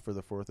do for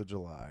the 4th of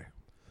July?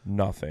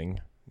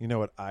 Nothing. You know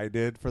what I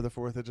did for the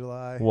 4th of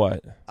July?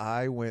 What?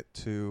 I went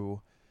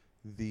to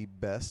the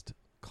best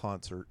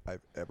concert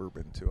I've ever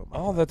been to in my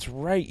Oh, life. that's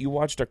right. You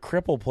watched a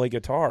cripple play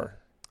guitar.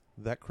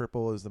 That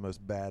cripple is the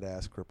most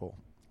badass cripple.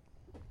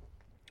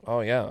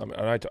 Oh yeah, I mean,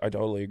 I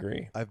totally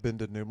agree. I've been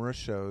to numerous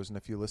shows, and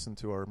if you listen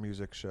to our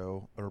music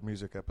show or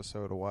music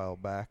episode a while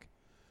back,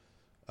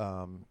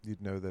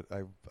 you'd know that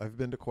I've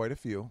been to quite a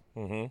few.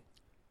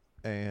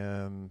 Mm-hmm.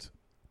 And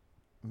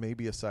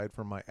maybe aside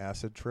from my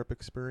acid trip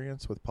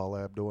experience with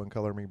Paula Abdul and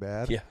Color Me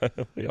Bad, Yeah,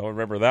 we all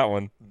remember that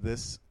one.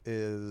 this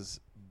is,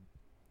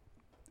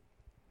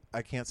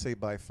 I can't say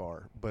by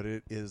far, but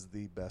it is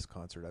the best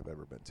concert I've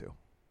ever been to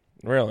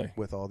Really?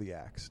 with all the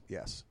acts.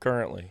 Yes,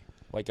 Currently,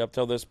 like up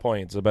till this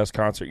point, it's the best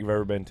concert you've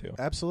ever been to.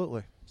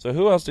 absolutely. So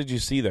who else did you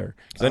see there?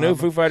 Because I knew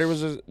Foo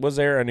Fighters was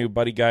there. I knew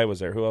Buddy Guy was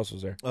there. Who else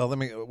was there? Well,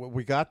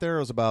 we got there. It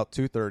was about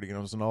 2:30, and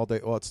it was an all day.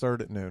 Well, it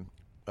started at noon.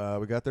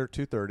 We got there at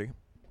 2:30.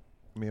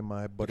 Me and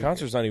my The buddy.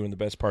 concert's not even the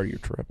best part of your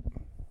trip.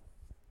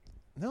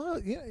 No,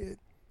 yeah,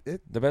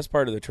 The best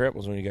part of the trip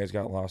was when you guys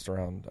got lost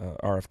around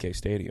RFK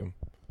Stadium.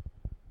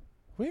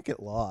 we didn't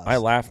get lost. I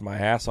laughed my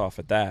ass off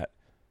at that.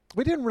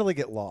 We didn't really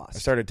get I lost.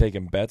 started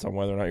taking bets on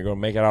whether or not you're going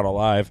to make it out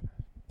alive.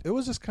 It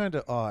was just kind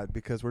of odd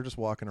because we're just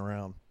walking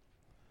around.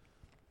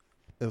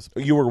 It was,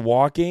 You were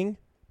walking.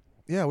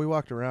 yeah, we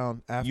walked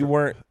around after. You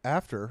weren't.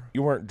 after.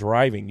 You weren't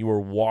driving. You were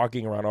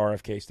walking around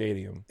RFK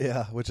Stadium.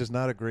 Yeah, which is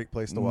not a great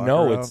place to walk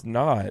No, around. it's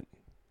not.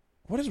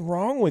 What is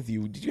wrong with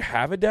you? Did you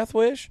have a death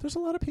wish? There's a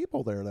lot of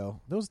people there, though.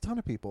 There was a ton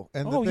of people.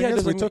 And Oh, the yeah, thing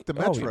is, we doesn't took the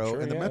mean- oh, metro,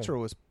 sure, and the yeah. metro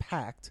was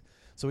packed.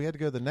 So we had to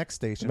go to the next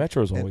The station.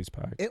 metro's and always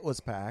packed. It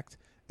was packed.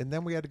 And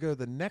then we had to go to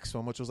the next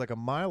one, which was like a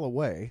mile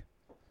away.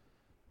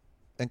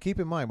 And keep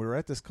in mind, we were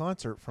at this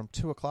concert from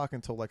 2 o'clock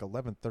until like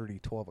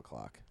 11:30, 12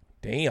 o'clock.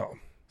 Damn.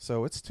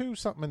 So it's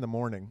 2-something in the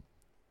morning.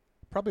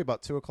 Probably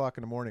about 2 o'clock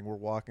in the morning, we're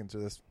walking to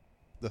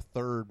the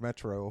third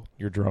metro.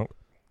 You're drunk.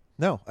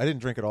 No, I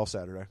didn't drink it all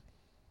Saturday.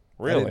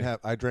 Really?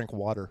 I drank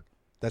water.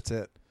 That's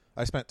it.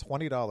 I spent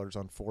 $20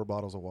 on 4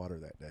 bottles of water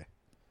that day.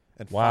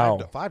 And Wow.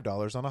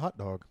 $5 on a hot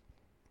dog.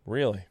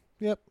 Really?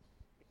 Yep.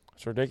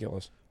 It's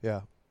ridiculous.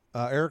 Yeah.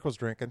 Eric was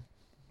drinking.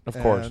 Of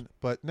course.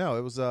 But no,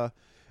 it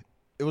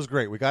was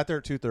great. We got there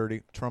at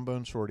 2:30.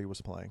 Trombone Shorty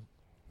was playing.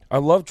 I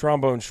love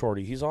Trombone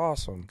Shorty. He's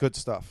awesome. Good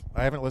stuff.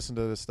 I haven't listened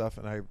to this stuff,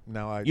 and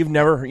You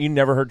never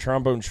heard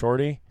Trombone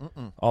Shorty?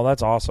 Mm-mm. Oh,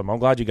 that's awesome. I'm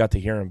glad you got to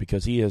hear him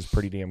because he is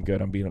pretty damn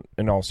good. I'm being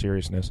in all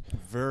seriousness.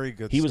 Very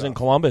good. He was in stuff.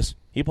 Columbus.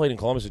 He played in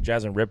Columbus at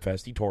Jazz and Rib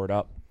Fest. He tore it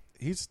up.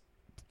 He's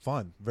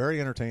fun. Very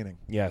entertaining.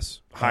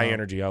 Yes, high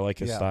energy. I like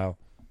his yeah. style.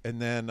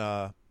 And then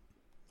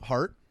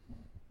Hart.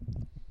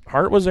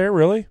 Hart was there,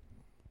 really?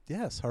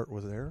 Yes, Hart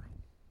was there.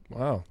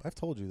 Wow. I've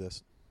told you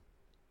this.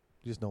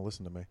 You just don't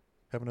listen to me.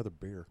 Have another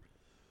beer.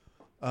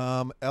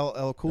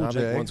 LL Cool I think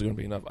J. one's going to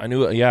be enough. I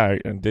knew. Yeah,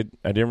 I did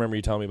remember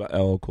you telling me about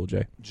LL Cool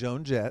J.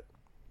 Joan Jett.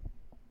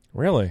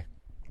 Really?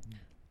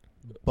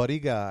 Buddy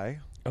Guy.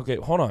 Okay,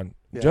 hold on.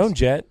 Yes. Joan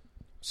Jett,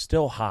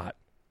 still hot.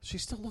 She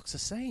still looks the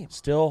same.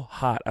 Still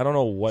hot. I don't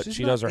know what She's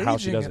she not does or how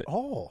she aging does at it.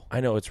 all. I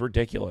know, it's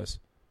ridiculous.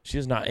 She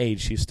does not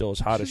age. She's still as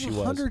hot as She's she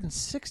was.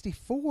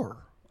 164.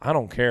 I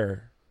don't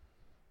care.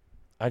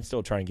 I'd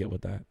still try and get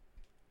with that.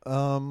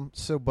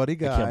 So Buddy I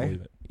can't Guy.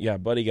 believe it. Yeah,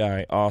 Buddy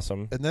Guy,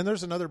 awesome. And then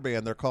there's another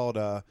band. They're called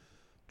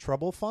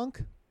Trouble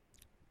Funk,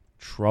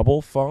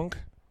 Trouble Funk.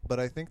 but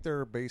I think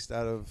they're based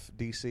out of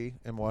D.C.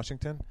 and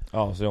Washington.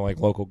 Oh, so like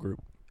local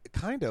group.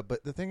 Kind of,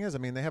 but the thing is, I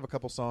mean, they have a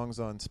couple songs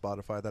on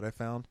Spotify that I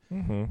found,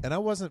 Mm-hmm. and I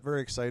wasn't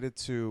very excited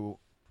to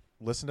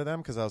listen to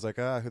them because I was like,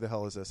 who the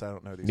hell is this? I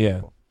don't know these Yeah.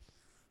 people.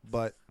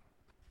 But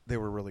they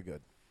were really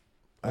good.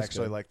 I That's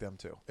actually good. like them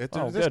too. It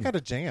Oh, just good. kind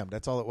of jammed.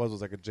 That's all it was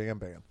like a jam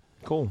band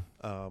Cool.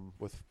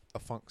 with a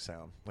funk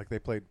sound. Like they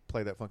play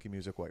that funky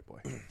music, White Boy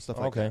stuff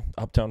like Okay.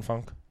 Uptown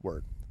Funk. that.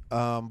 Word.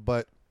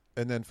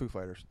 And then Foo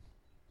Fighters.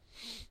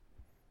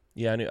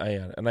 Yeah,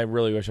 and I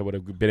really wish I would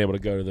have been able to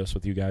go to this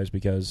with you guys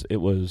because it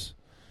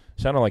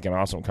sounded like an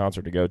awesome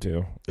concert to go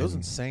to. It was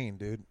And- insane,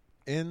 dude.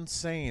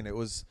 Insane. It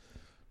was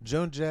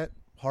Joan Jett,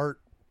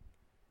 Hart.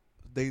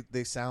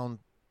 They sound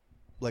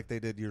like they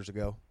did years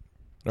ago.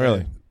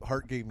 Really? And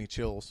Hart gave me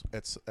chills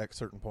at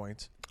certain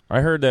points. I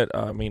heard that.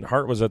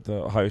 Hart was at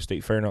the Ohio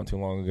State Fair not too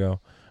long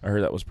ago. I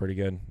heard that was pretty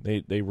good.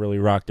 They really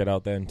rocked it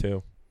out then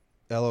too.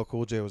 LL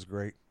Cool J was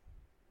great.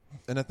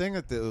 And the thing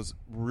that was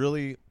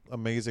really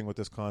amazing with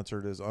this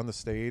concert is on the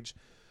stage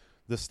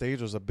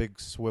was a big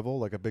swivel,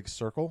 like a big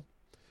circle.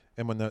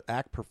 And when the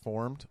act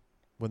performed,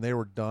 when they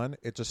were done,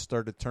 it just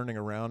started turning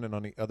around. And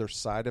on the other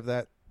side of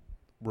that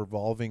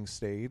revolving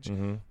stage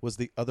Mm-hmm. was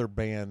the other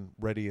band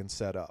ready and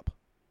set up.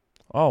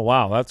 Oh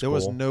wow, that's There cool.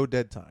 was no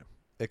dead time.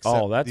 Except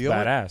Oh, that's the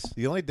only- badass.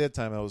 The only dead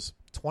time, it was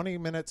 20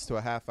 minutes to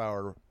a half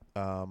hour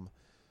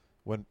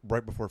when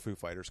right before Foo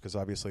Fighters, because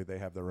obviously they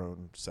have their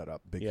own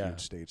setup, big Yeah.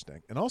 huge stage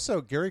thing. And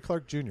also Gary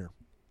Clark Jr.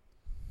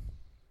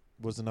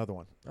 was another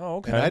one. Oh,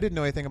 okay. And I didn't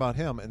know anything about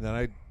him, and then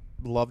I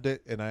loved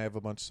it, and I have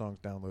a bunch of songs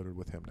downloaded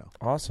with him now.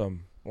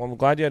 Awesome. Well, I'm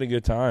glad you had a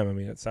good time. I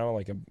mean, it sounded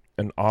like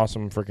an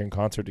awesome freaking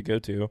concert to go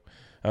to.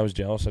 I was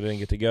jealous I didn't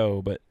get to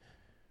go, but,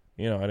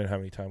 I didn't have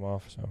any time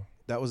off, so.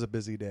 That was a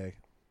busy day.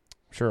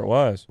 Sure it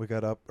was. We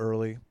got up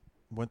early,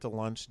 went to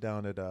lunch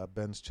down at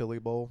Ben's Chili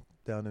Bowl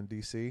down in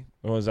D.C.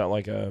 Was that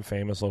like a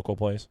famous local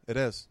place? It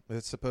is.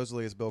 It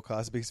supposedly is Bill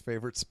Cosby's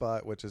favorite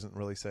spot, which isn't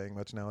really saying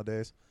much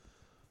nowadays.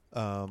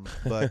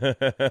 But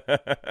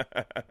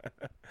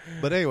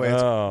anyway,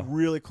 it's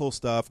really cool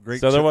stuff. Great.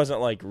 So there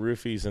wasn't like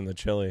roofies in the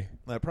chili.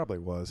 That probably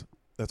was.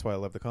 That's why I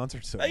love the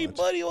concert so Hey, much.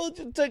 buddy, why don't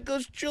you take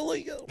us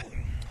chili? It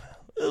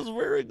was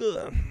very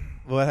good.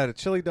 Well, I had a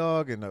chili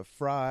dog and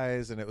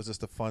fries, and it was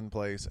just a fun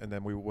place. And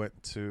then we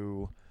went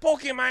to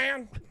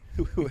Pokemon.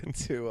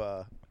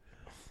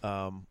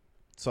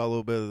 saw a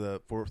little bit of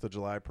the 4th of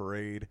July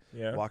parade.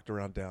 Yeah. Walked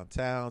around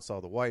downtown, saw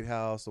the White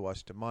House, the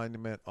Washington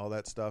Monument, all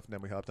that stuff. And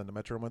then we hopped on the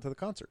Metro and went to the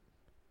concert.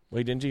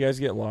 Wait, didn't you guys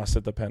get lost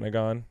at the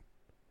Pentagon?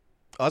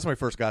 Oh, that's when we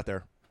first got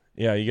there.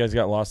 Yeah, you guys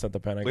got lost at the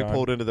Pentagon. We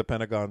pulled into the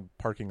Pentagon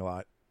parking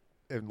lot.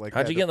 And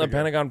How'd you get in the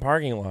Pentagon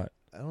parking lot?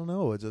 I don't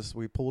know.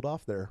 We pulled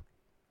off there.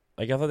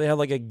 Like, I thought they had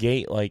like a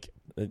gate, like,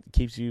 that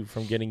keeps you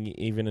from getting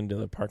even into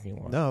the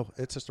parking lot. No,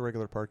 it's just a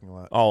regular parking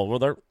lot. Oh, well,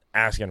 they're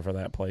asking for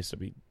that place to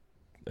be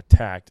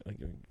attacked. Like,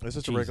 It's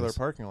just Jesus. a regular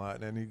parking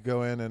lot, and you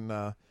go in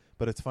and.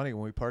 But it's funny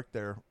when we parked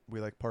there,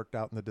 we parked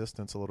out in the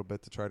distance a little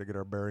bit to try to get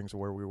our bearings of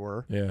where we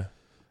were. Yeah.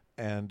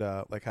 And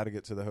how to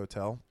get to the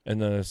hotel.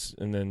 And then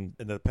And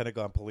the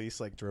Pentagon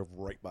police drove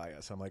right by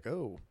us. I'm like,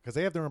 oh, because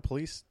they have their own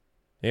police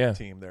yeah.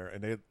 team there,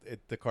 and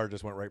the car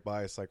just went right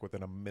by us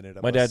within a minute.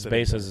 Of My us dad's sitting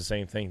base there. is the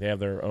same thing. They have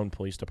their own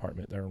police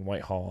department. They're in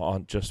Whitehall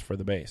on just for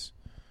the base.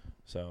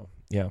 So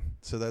yeah.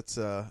 So that's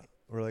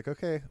we're like,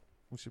 okay,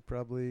 we should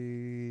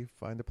probably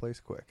find a place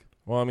quick.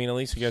 Well, I mean, at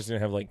least you guys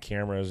didn't have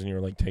cameras and you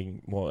were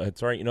taking. Well,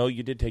 it's all right.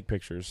 You did take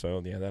pictures,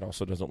 so yeah, that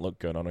also doesn't look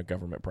good on a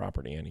government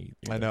property.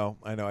 I know.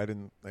 I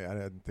didn't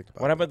think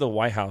about. What happened at the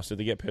White House? Did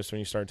they get pissed when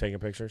you started taking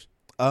pictures?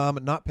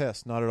 Not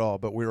pissed, not at all.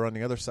 But we were on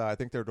the other side. I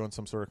think they were doing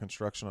some sort of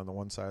construction on the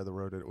one side of the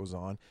road that it was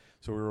on.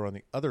 So we were on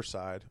the other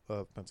side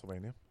of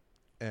Pennsylvania,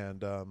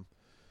 and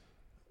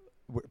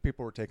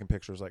people were taking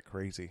pictures like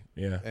crazy.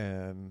 Yeah.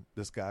 And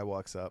this guy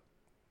walks up,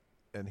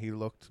 and he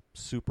looked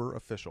super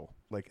official,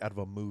 out of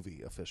a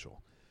movie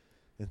official.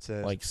 It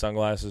says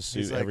sunglasses,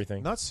 suit,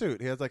 everything. Not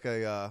suit. He has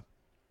a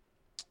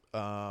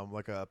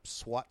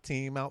SWAT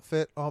team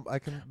outfit. I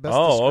can best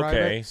describe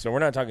okay. it. So we're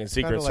not talking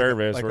Secret Kinda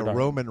Service. like we're a talking...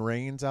 Roman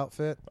Reigns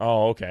outfit.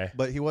 Oh, okay.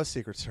 But he was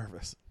Secret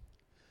Service.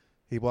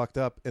 He walked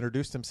up,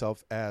 introduced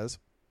himself as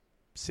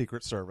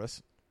Secret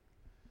Service,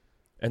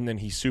 and then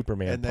he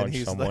Superman and then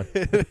punched someone.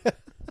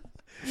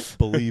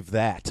 Believe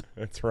that.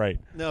 That's right.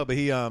 No, but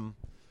he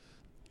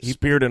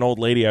speared an old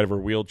lady out of her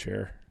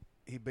wheelchair.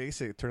 He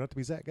basically turned out to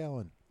be Zach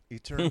Gallen. He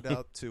turned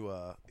out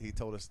to he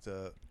told us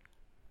to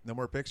no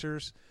more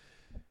pictures,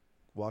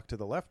 walk to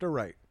the left or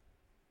right.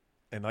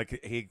 And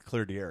he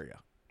cleared the area.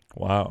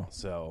 Wow.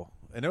 So,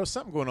 and there was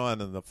something going on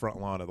in the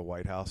front lawn of the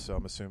White House, so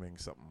I'm assuming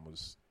someone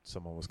was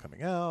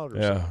coming out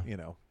or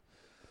something,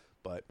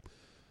 But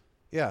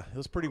yeah, it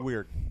was pretty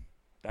weird.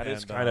 That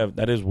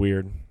is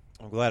weird.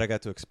 I'm glad I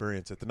got to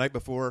experience it. The night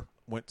before,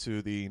 went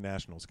to the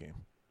Nationals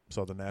game.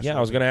 So the Nationals. Yeah,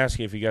 I was going to ask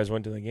you if you guys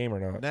went to the game or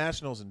not.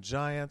 Nationals and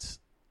Giants.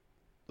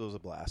 It was a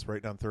blast.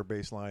 Right down third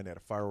baseline. They had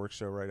a fireworks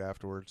show right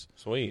afterwards.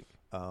 Sweet.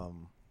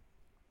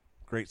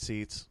 Great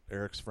seats.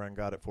 Eric's friend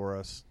got it for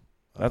us.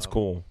 That's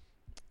cool.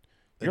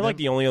 You're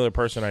the only other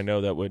person I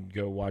know that would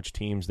go watch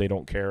teams they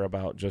don't care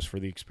about just for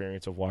the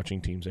experience of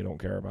watching teams they don't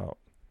care about.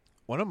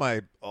 One of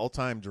my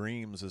all-time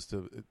dreams is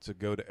to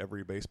go to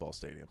every baseball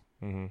stadium.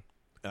 Mm-hmm.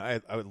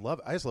 I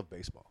just love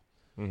baseball.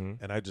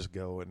 Mm-hmm. And I just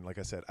go, and like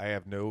I said, I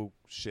have no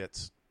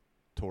shits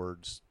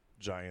towards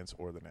Giants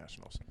or the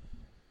Nationals.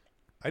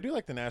 I do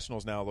like the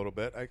Nationals now a little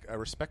bit. I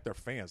respect their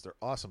fans. They're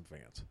awesome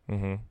fans.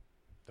 Mm-hmm.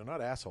 They're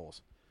not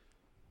assholes.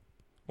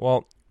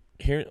 Well,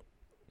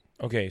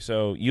 okay,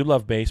 so you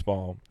love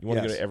baseball. You want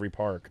to Yes. go to every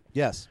park.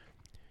 Yes.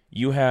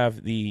 You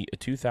have the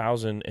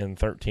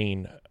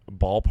 2013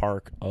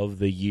 Ballpark of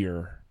the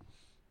Year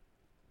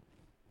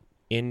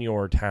in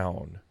your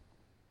town,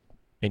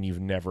 and you've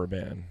never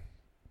been.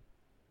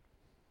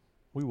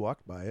 We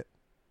walked by it.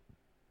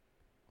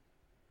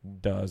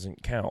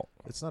 Doesn't count.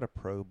 It's not a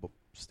pro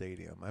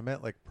stadium. I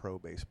meant pro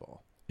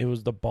baseball. It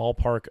was the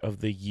Ballpark of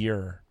the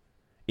Year.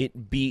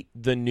 It beat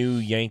the new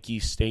Yankee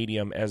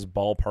Stadium as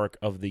Ballpark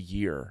of the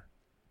Year.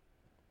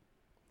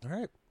 All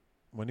right.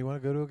 When do you want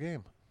to go to a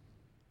game?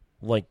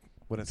 When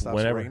it stops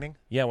whenever. raining?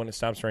 Yeah, when it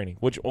stops raining.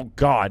 Which, oh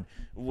God,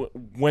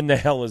 when the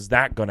hell is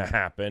that going to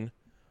happen?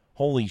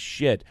 Holy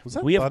shit! Was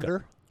that we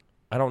thunder?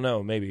 I don't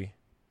know. Maybe.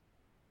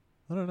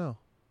 I don't know.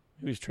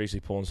 Maybe it's Tracy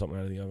pulling something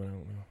out of the oven. I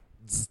don't know.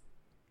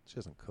 She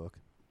doesn't cook.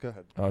 Go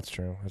ahead. Oh, that's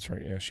true. That's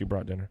right. Yeah, she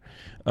brought dinner.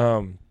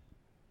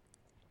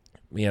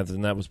 Yeah,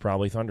 then that was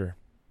probably thunder.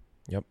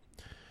 Yep.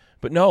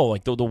 But no,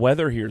 like the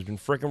weather here has been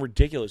freaking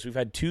ridiculous. We've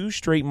had 2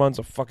 straight months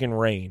of fucking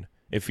rain.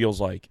 It feels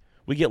like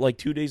we get like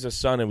 2 days of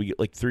sun and we get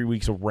like 3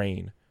 weeks of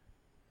rain.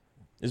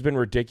 It's been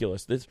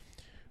ridiculous.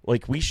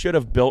 We should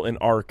have built an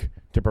ark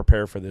to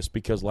prepare for this,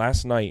 because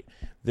last night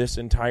this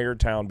entire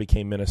town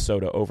became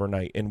Minnesota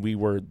overnight, and we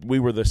were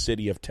the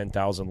city of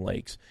 10,000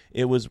 lakes.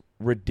 It was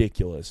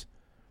ridiculous.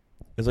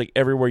 It's like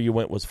everywhere you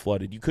went was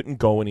flooded. You couldn't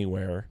go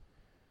anywhere.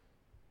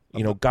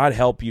 You know, God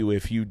help you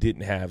if you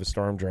didn't have a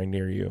storm drain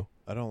near you,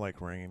 I don't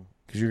like rain.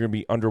 because you're going to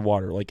be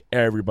underwater. Like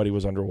everybody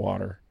was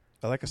underwater.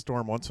 I like a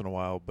storm once in a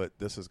while, but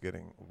this is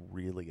getting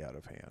really out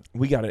of hand.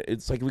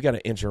 It's like we got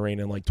an inch of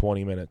rain in like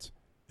 20 minutes.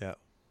 Yeah.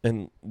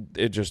 And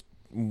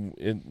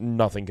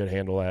nothing could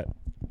handle that.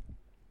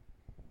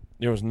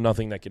 There was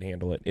nothing that could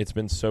handle it. It's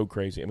been so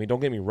crazy. I mean, don't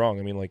get me wrong.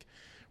 I mean, like,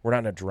 we're not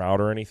in a drought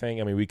or anything.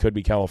 I mean, we could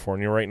be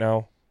California right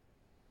now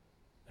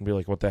and be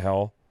like, what the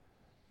hell?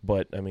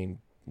 But, I mean,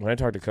 when I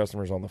talk to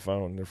customers on the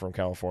phone, they're from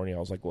California, I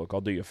was like, look,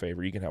 I'll do you a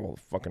favor. You can have all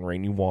the fucking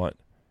rain you want.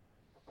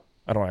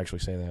 I don't actually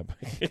say that.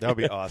 But That would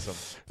be awesome.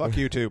 Fuck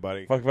you too,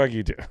 buddy. Fuck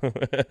you too.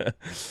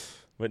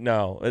 But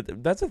no,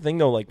 that's the thing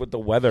though. Like with the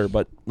weather,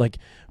 but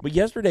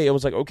yesterday it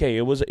was like, okay,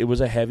 it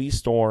was a heavy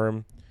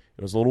storm.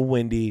 It was a little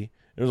windy.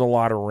 There was a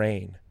lot of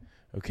rain.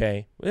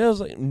 Okay, it was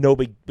like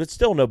but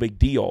still no big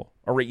deal.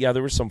 All right, yeah,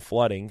 there was some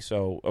flooding,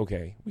 so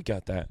okay, we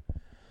got that.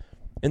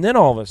 And then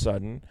all of a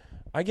sudden,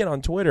 I get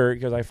on Twitter,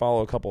 because I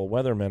follow a couple of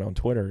weathermen on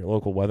Twitter,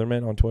 local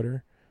weathermen on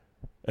Twitter,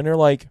 and they're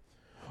like,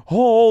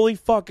 holy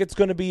fuck, it's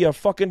going to be a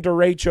fucking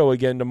derecho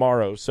again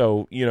tomorrow.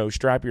 So,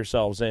 strap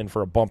yourselves in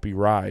for a bumpy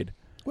ride.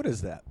 What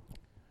is that?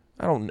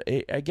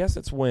 I guess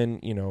it's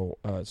when,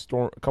 a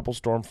couple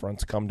storm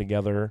fronts come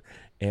together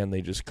and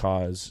they just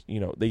cause,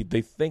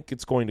 they think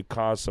it's going to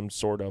cause some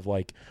sort of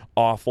like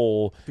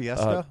awful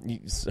fiesta.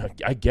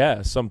 I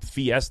guess some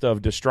fiesta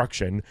of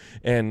destruction,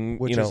 and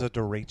which is a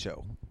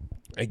derecho.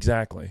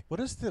 Exactly. What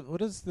is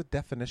the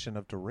definition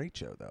of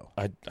derecho though?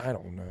 I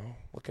don't know.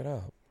 Look it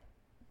up.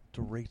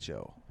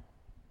 Derecho.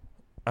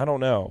 I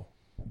don't know,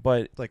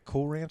 but like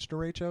Cool Ranch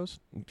derechos.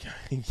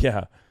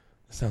 Yeah.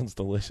 Sounds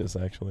delicious,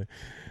 actually.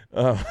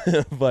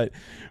 But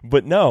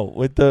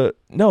no,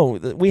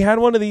 we had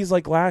one of these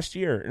like last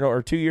year,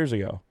 or 2 years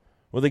ago,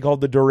 what they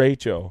called the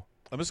derecho.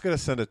 I'm just gonna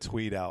send a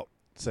tweet out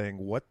saying,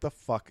 "What the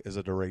fuck is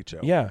a derecho?"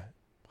 Yeah,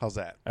 how's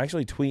that?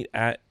 Actually, tweet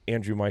at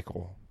Andrew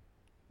Michael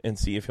and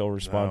see if he'll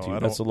respond to you.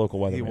 That's the local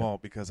weatherman. He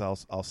won't, because I'll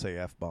say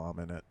F-bomb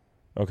in it.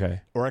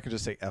 Okay. Or I can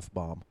just say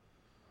F-bomb.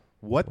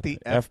 What the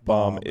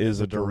F-bomb is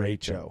a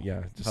derecho.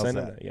 Yeah, just how's send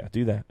that? it. Yeah,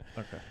 do that.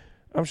 Okay.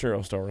 I'm sure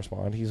he'll still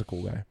respond. He's a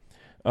cool guy.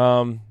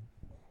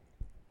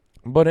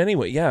 But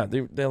anyway, yeah,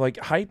 they like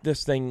hyped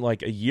this thing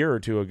like a year or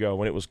two ago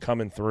when it was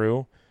coming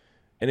through,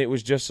 and it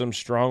was just some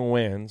strong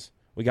winds.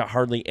 We got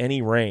hardly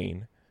any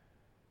rain,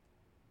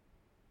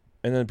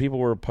 and then people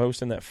were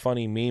posting that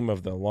funny meme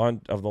of the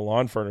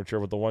lawn furniture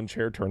with the one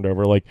chair turned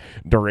over, like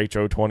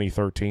derecho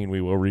 2013,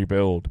 we will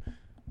rebuild.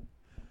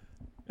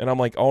 And I'm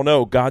like, oh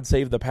no, God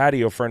save the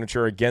patio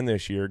furniture again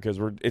this year, because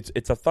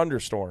it's a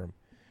thunderstorm.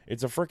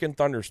 It's a freaking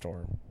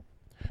thunderstorm.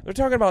 They're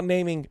talking about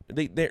naming.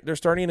 They're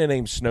starting to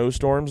name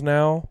snowstorms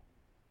now.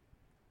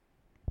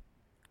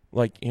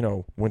 Like,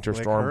 Winter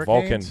like Storm hurricanes?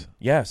 Vulcan.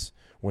 Yes,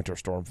 Winter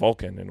Storm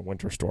Vulcan and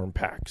Winter Storm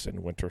Pax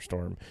and Winter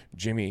Storm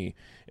Jimmy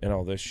and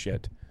all this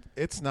shit.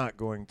 It's not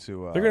going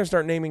to. They're going to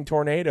start naming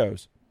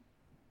tornadoes.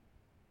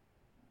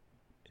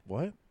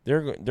 What?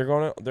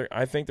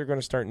 I think they're going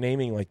to start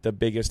naming like the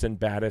biggest and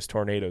baddest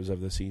tornadoes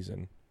of the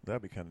season.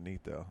 That'd be kind of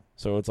neat, though.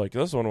 So it's like,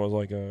 this one was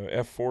like a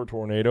F4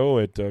 tornado.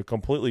 It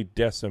completely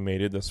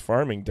decimated this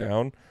farming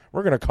town.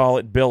 We're going to call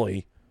it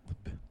Billy.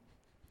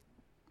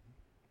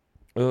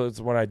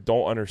 It's what I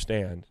don't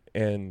understand.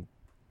 And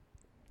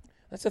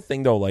that's the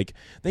thing, though. Like,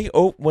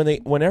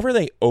 whenever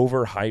they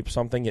overhype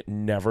something, it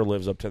never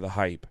lives up to the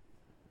hype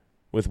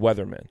with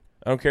weathermen.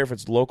 I don't care if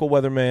it's local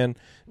weatherman,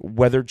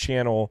 Weather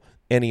Channel,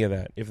 any of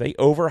that. If they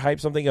overhype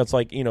something, it's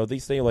like, they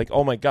say like,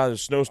 oh my God,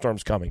 there's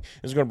snowstorm's coming.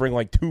 It's going to bring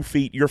like 2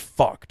 feet. You're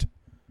fucked.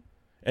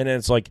 And then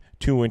it's like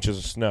 2 inches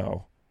of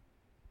snow.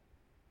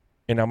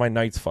 And now my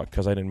night's fucked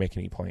because I didn't make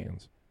any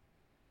plans.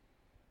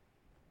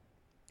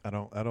 I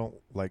don't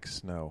like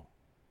snow.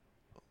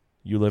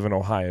 You live in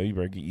Ohio. You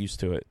better get used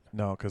to it.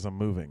 No, because I'm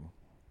moving.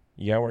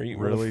 Yeah, where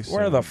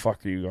the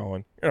fuck are you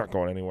going? You're not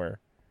going anywhere.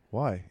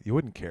 Why? You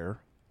wouldn't care.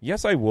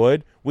 Yes, I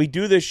would. We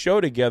do this show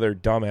together,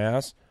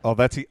 dumbass. Oh,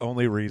 that's the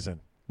only reason.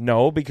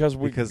 No, because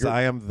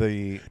I am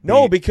the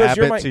because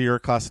Abbott you're to your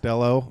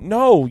Costello.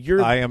 No, you're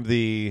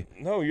the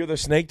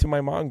snake to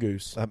my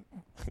mongoose. Or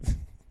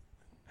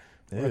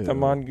the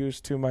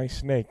mongoose to my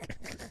snake.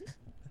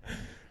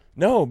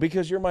 No,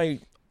 because you're my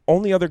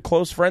only other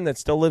close friend that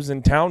still lives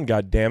in town.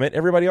 God damn it!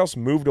 Everybody else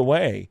moved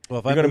away. Well,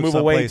 if you're going to move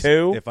away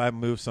too. If I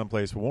move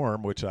someplace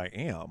warm, which I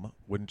am,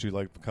 wouldn't you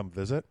like to come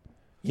visit?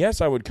 Yes,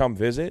 I would come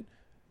visit.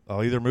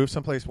 I'll either move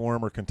someplace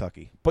warm or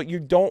Kentucky. But you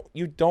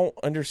don't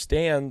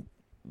understand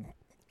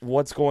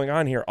what's going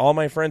on here. All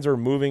my friends are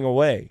moving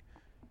away.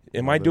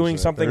 Am I doing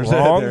something there's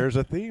wrong? There's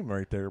a theme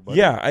right there, buddy.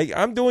 Yeah,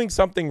 I'm doing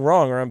something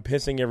wrong, or I'm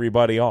pissing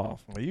everybody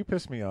off. Well, you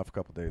pissed me off a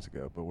couple days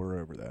ago, but we're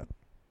over that.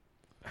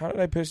 How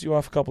did I piss you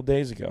off a couple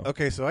days ago?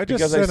 Okay, so I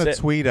just Because sent a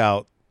tweet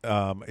out.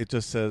 It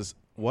just says,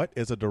 "What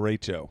is a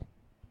derecho?"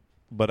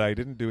 But I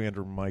didn't do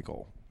Andrew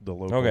Michael, the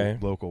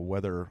local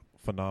weather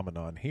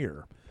phenomenon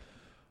here.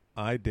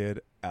 I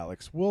did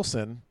Alex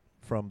Wilson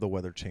from the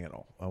Weather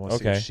Channel. I want to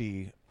see if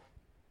she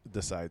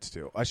decides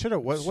to. I should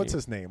have. What's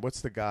his name?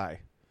 What's the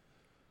guy?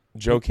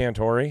 Joe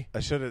Cantori. I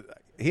should have.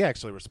 He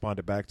actually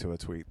responded back to a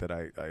tweet that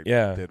I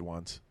did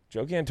once.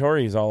 Joe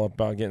Cantori is all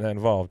about getting that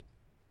involved.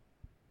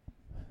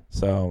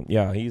 So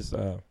yeah, he's.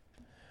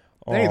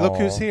 Hey, look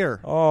who's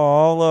here!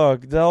 Oh,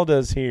 look,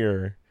 Zelda's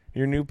here.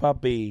 Your new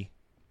puppy.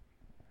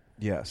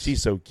 Yes,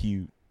 she's so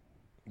cute.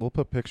 We'll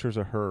put pictures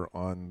of her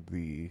on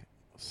the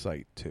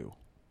site too.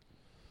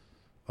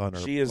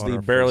 She is the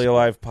Barely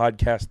Alive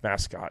podcast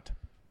mascot.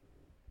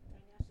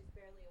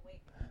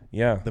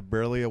 Yeah. The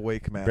Barely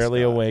Awake mascot.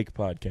 Barely Awake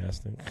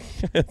podcasting.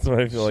 That's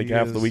what I feel like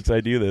half the weeks I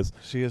do this.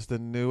 She is the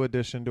new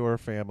addition to our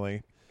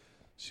family.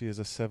 She is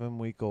a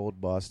 7-week-old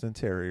Boston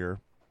Terrier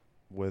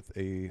with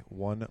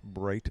one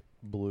bright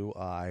blue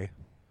eye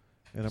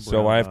and a brown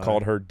So I've eye.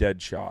 called her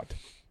Deadshot.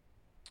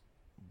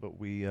 But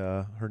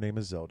her name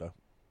is Zelda,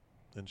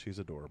 and she's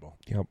adorable.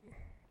 Yep.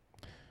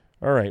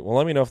 All right. Well,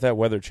 let me know if that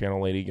Weather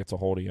Channel lady gets a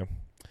hold of you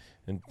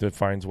and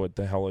defines what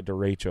the hell a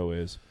derecho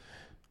is.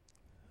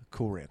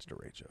 Cool Ranch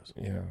derechos.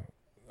 Yeah.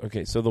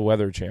 Okay, so the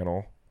Weather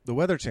Channel. The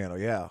Weather Channel,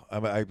 yeah.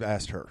 I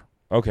asked her.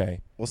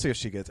 Okay. We'll see if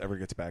she ever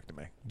gets back to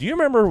me. Do you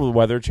remember the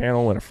Weather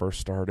Channel when it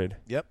first started?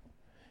 Yep.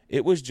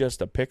 It was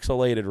just a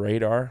pixelated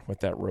radar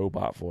with that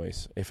robot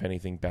voice if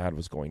anything bad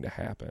was going to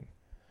happen.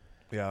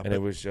 Yeah. And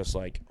it was just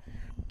like,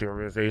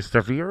 there is a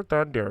severe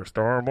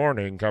thunderstorm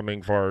warning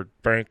coming for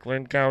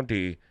Franklin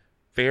County,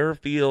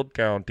 Fairfield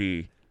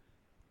County,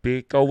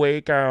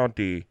 Pickaway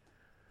County,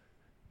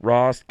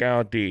 Ross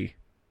County,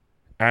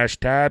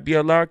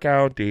 Ashtabula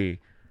County.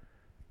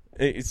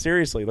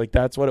 Seriously, like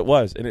that's what it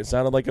was. And it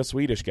sounded like a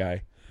Swedish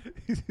guy.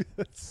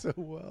 That's so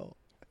well.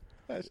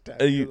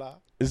 Ashtabula.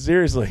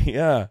 Seriously,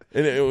 yeah.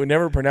 It would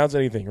never pronounce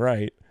anything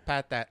right.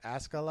 Pata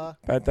Askala.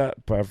 Pata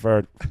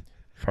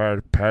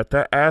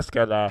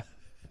Askala,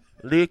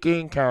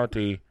 Licking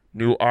County,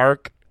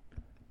 Newark,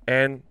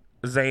 and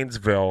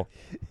Zanesville.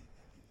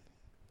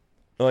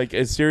 Like,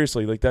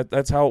 seriously, like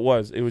that's how it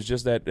was. It was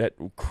just that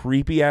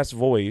creepy ass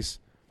voice.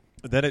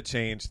 Then it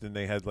changed, and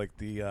they had like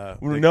the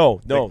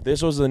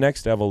this was the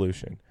next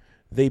evolution.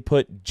 They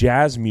put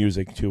jazz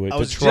music to it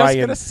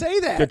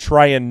to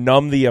try and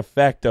numb the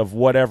effect of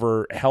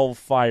whatever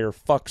hellfire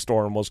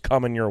fuckstorm was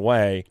coming your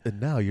way. And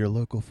now your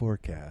local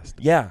forecast.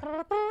 Yeah.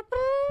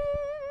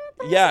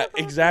 Yeah,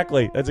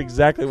 exactly. That's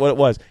exactly what it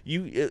was.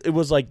 It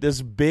was like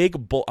this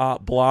big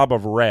blob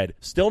of red.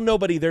 Still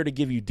nobody there to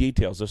give you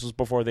details. This was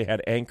before they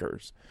had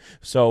anchors.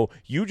 So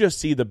you just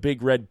see the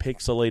big red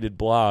pixelated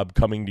blob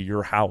coming to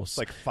your house.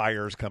 Like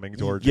fires coming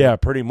towards you. Yeah,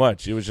 pretty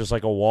much. It was just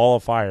like a wall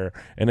of fire.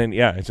 And then,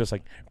 yeah, it's just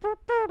like...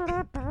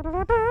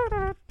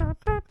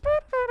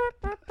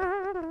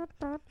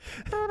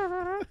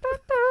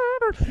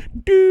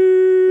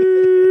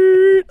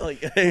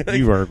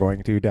 You are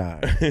going to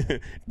die.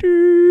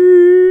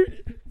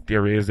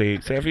 There is a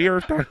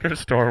severe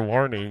thunderstorm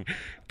warning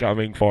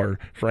coming for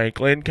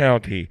Franklin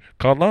County,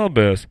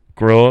 Columbus,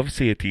 Grove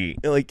City.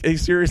 Like,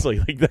 seriously,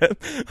 like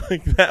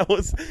that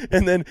was,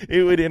 and then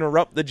it would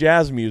interrupt the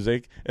jazz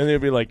music, and they'd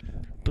be like,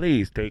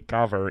 please take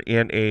cover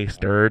in a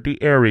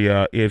sturdy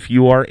area. If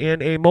you are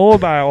in a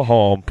mobile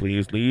home,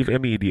 please leave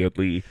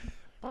immediately.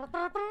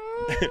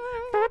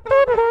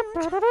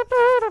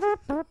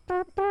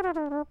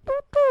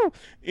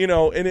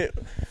 And it,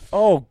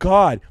 oh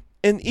God.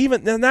 And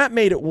even then that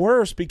made it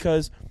worse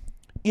because,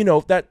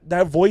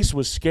 that voice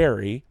was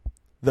scary.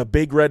 The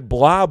big red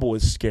blob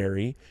was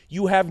scary.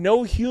 You have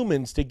no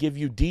humans to give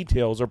you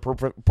details or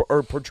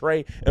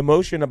portray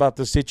emotion about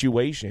the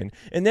situation.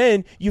 And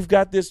then you've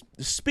got this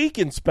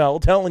speaking spell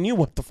telling you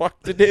what the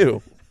fuck to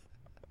do.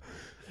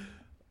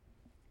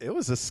 It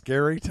was a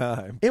scary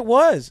time. It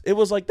was. It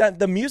was like that.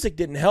 The music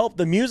didn't help.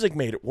 The music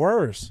made it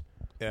worse.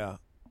 Yeah.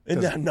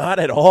 And not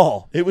at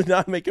all. It would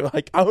not make it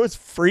like I was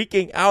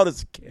freaking out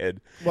as a kid.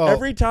 Well,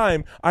 every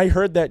time I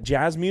heard that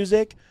jazz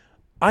music,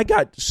 I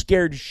got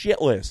scared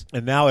shitless.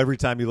 And now every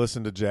time you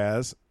listen to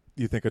jazz,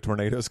 you think a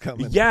tornado's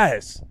coming.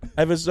 Yes.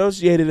 I've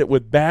associated it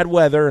with bad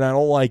weather, and I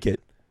don't like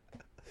it.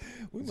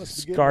 We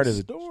must be getting a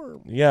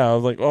storm. Yeah, I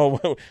was like,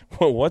 oh,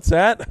 what's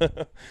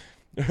that?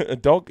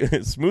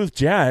 Smooth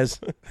jazz.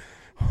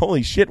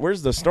 Holy shit,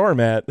 where's the storm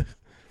at?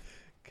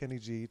 Kenny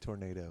G,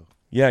 tornado.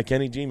 Yeah,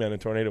 Kenny G, man, a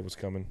tornado was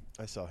coming.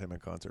 I saw him in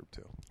concert,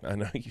 too. I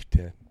know you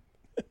did.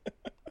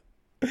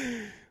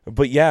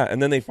 But, yeah,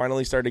 and then they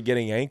finally started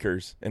getting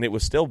anchors, and it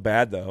was still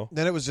bad, though.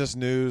 Then it was just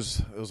news.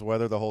 It was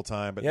weather the whole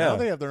time. But now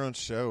they have their own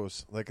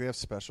shows. Like, they have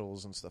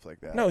specials and stuff like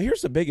that. No,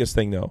 here's the biggest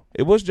thing, though.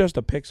 It was just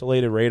a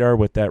pixelated radar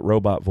with that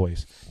robot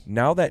voice.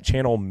 Now that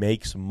channel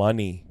makes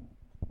money.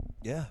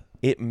 Yeah.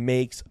 It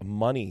makes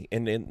money,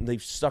 and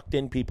they've sucked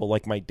in people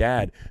like my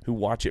dad who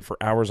watch it for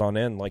hours on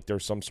end, like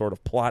there's some sort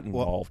of plot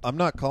involved. Well, I'm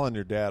not calling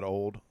your dad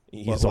old.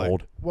 He's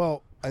old.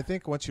 Well, I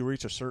think once you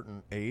reach a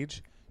certain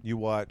age, you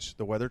watch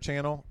the Weather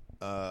Channel.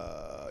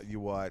 You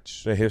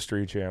watch The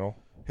History Channel.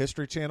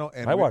 History Channel,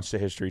 and I watch the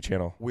History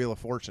Channel. Wheel of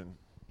Fortune.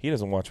 He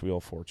doesn't watch Wheel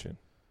of Fortune.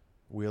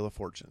 Wheel of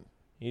Fortune.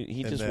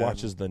 He just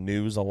watches the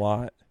news a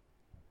lot.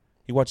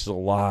 He watches a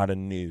lot of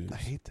news. I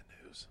hate the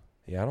news.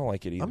 Yeah, I don't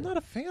like it either. I'm not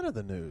a fan of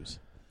the news.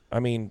 I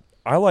mean,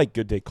 I like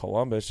Good Day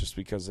Columbus just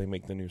because they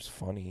make the news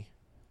funny.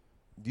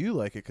 You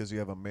like it because you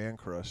have a man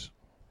crush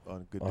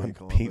on Good Day On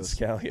Columbus. Pete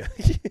Scalia.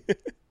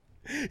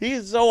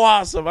 He's so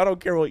awesome. I don't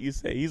care what you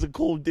say. He's a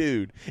cool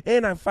dude.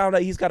 And I found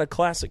out he's got a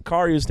classic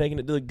car. He was taking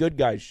it to the Good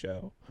Guys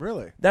show.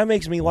 Really? That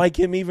makes me like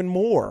him even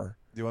more.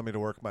 Do you want me to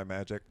work my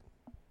magic?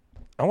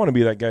 I want to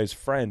be that guy's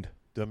friend.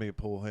 Do you want me to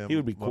pull him? He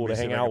would be cool to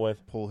hang out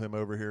with. Pull him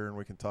over here and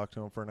we can talk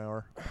to him for an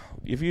hour.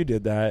 If you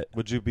did that,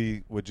 Would you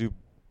be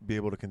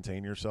able to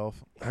contain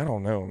yourself I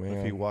don't know, man.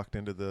 if he walked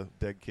into the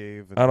dead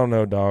cave? I don't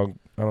know, dog.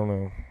 I don't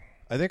know.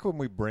 I think when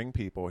we bring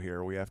people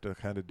here, we have to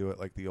kind of do it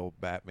like the old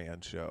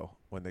Batman show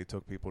when they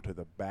took people to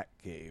the Bat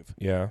Cave.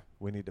 Yeah.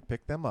 We need to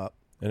pick them up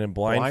And then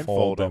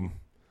blindfold them.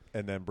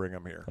 and then bring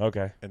them here.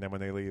 Okay. And then when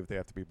they leave, they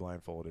have to be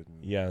blindfolded.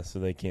 And Yeah, so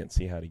they can't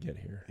see how to get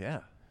here. yeah.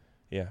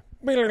 Yeah.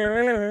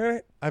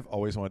 I've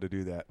always wanted to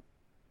do that.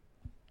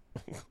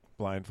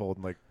 Blindfold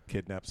and like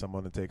kidnap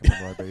someone and take them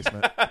into our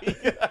basement.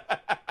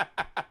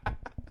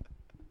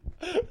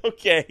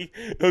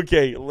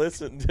 Okay,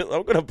 listen. I'm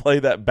going to play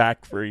that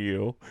back for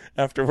you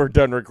after we're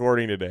done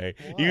recording today.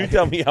 Why? You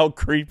tell me how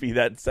creepy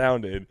that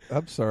sounded.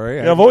 I'm sorry.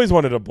 I've always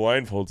wanted to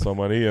blindfold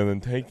somebody and then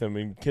take them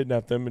and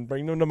kidnap them and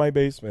bring them to my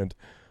basement.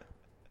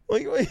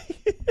 Like, hey,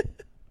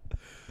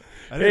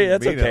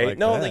 that's mean it okay. like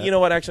No, that. you know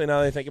what? Actually, now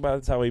that I think about it,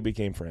 it's how we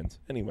became friends.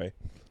 Anyway,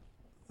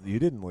 You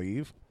didn't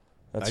leave.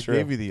 that's I true.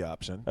 gave you the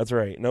option. That's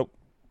right. Nope.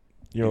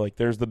 You're like,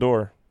 there's the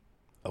door.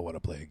 I want to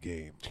play a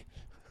game.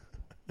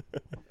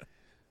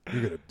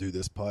 You're going to do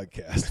this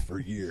podcast for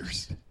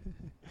years.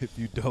 If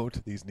you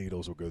don't, these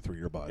needles will go through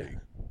your body.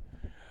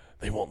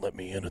 They won't let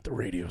me in at the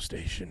radio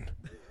station.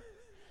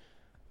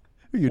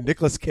 Are you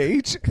Nicolas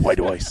Cage? Why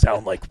do I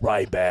sound like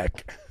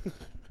Ryback?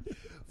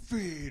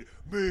 Feed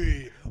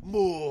me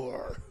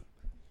more.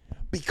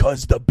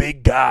 Because the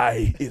big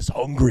guy is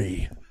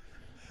hungry.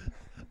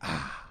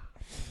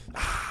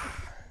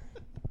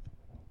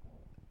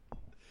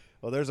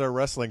 Well, there's our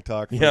wrestling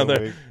talk for Yeah,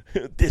 the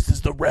week. this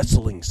is the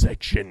wrestling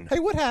section. Hey,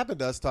 what happened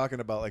to us talking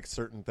about like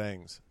certain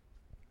things?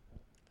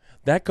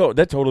 That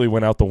totally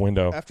went out the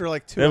window. After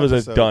like 2 That was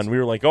episodes, done. We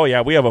were like, oh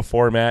yeah, we have a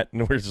format,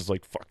 and we're just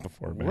like, fuck the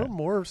we're format.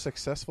 more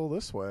successful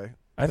this way.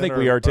 I think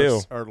Than we are too.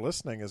 Our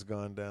listening has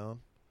gone down.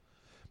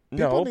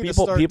 No, need to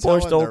people start are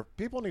telling still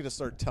people need to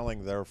start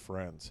telling their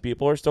friends.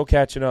 people are still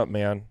catching up,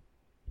 man.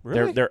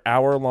 Really? They're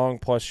hour long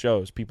plus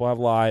shows. People have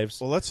lives.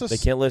 Well, let's just They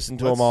can't listen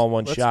to them all in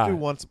one let's shot. do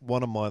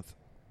one a month.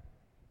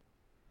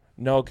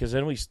 No, because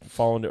then we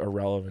fall into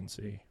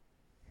irrelevancy.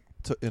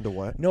 Into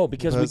what? No,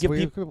 because we give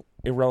people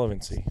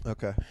irrelevancy.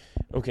 Okay.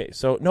 Okay,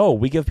 so no,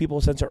 we give people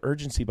a sense of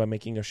urgency by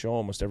making a show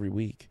almost every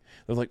week.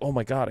 They're like, oh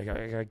my God, I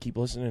gotta keep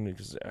listening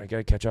because I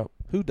gotta catch up.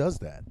 Who does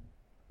that?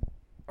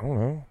 I don't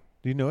know.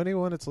 Do you know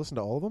anyone that's listened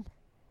to all of them?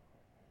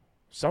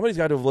 Somebody's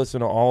got to have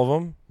listened to all of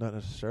them. Not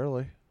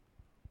necessarily.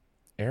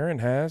 Erin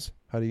has,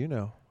 How do you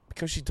know?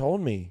 because she told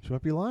me. She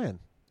might be lying.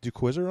 Did you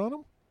quiz her on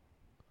them?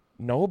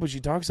 No, but she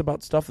talks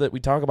about stuff that we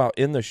talk about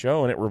in the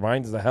show, and it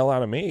reminds the hell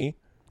out of me.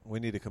 We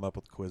need to come up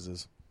with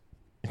quizzes.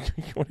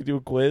 You want to do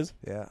a quiz?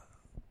 Yeah.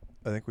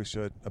 I think we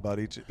should about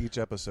each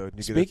episode.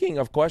 You Speaking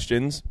of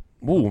questions,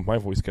 ooh, my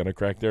voice kind of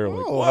cracked there.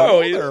 Like, Oh,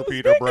 whoa, hello there,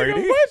 Peter speaking of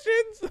Brady.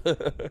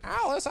 questions.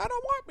 Alice, I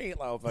don't want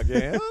meatloaf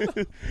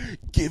again.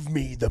 Give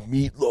me the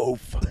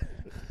meatloaf.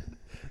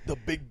 The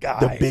big guy.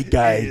 The big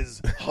guy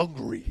is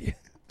hungry.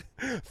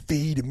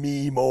 Feed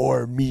me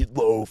more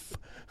meatloaf.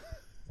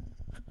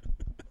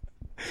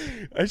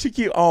 I should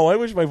keep. Oh, I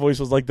wish my voice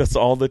was like this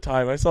all the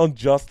time. I sound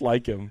just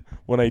like him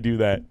when I do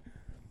that.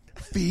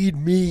 Feed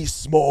me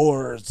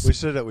s'mores. We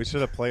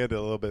should have played it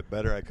a little bit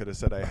better. I could have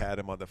said I had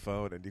him on the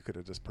phone, and you could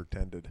have just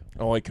pretended.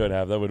 Oh, I could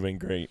have. That would have been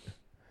great.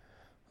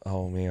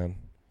 Oh man.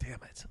 Damn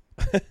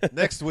it!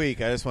 Next week,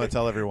 I just want to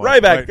tell everyone.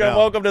 Ryback, now,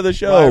 welcome to the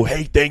show. Ryback.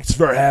 Hey, thanks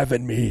for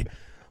having me.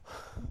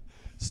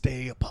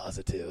 Stay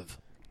positive.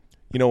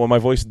 You know, when my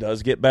voice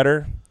does get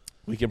better,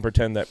 we can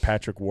pretend that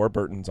Patrick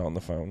Warburton's on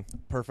the phone.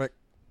 Perfect.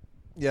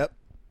 Yep.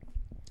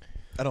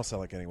 I don't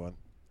sound like anyone.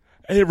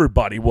 Hey,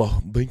 everybody.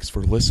 Well, thanks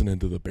for listening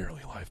to the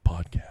Barely Live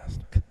podcast.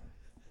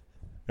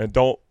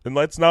 And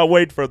let's not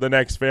wait for the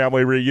next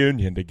family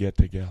reunion to get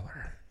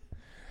together.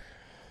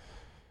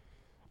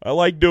 I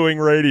like doing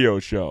radio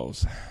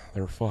shows.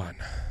 They're fun.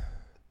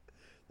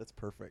 That's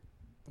perfect.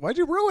 Why'd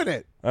you ruin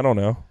it? I don't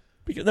know.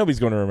 Because nobody's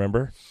going to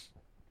remember.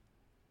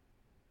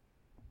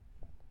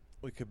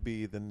 We could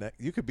be the next.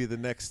 You could be the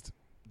next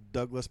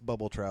Douglas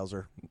Bubble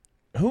Trouser.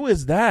 Who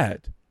is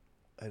that?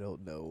 I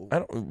don't know.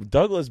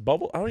 Douglas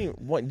Bubble. I don't even.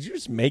 What? Did you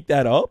just make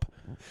that up?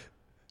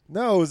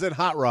 No, it was in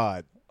Hot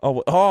Rod.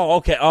 Oh,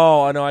 okay.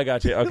 Oh, I know. I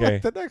got you. Okay.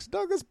 Like the next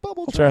Douglas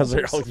Bubble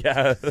Trouser.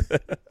 Trousers.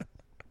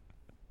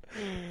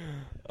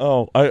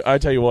 Oh, yeah. I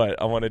tell you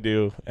what, I want to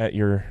do at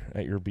your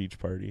beach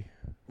party.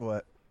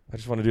 What? I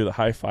just want to do the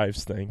high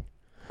fives thing,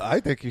 I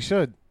think you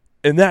should.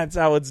 and that's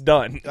how it's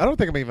done. I don't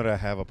think I'm even going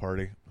to have a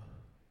party.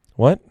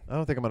 What? I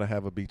don't think I'm going to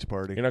have a beach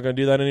party. You're not going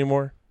to do that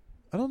anymore?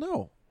 I don't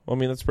know. Well, I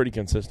mean, that's pretty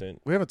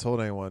consistent. We haven't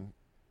told anyone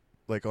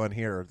like on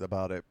here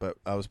about it, but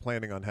I was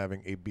planning on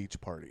having a beach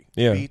party.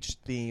 Yeah.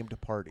 Beach-themed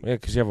party. Yeah,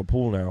 because you have a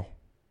pool now.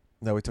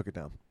 No, we took it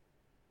down.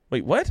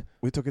 Wait, what?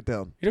 We took it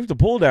down. You took the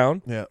pool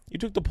down? Yeah. You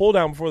took the pool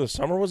down before the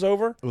summer was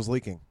over? It was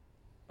leaking.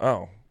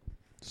 Oh.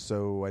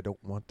 So I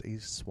don't want a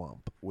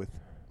swamp with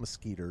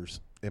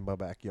mosquitoes in my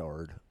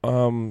backyard.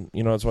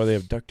 That's why they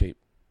have duct tape.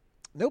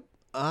 Nope.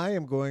 I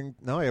am going...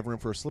 Now I have room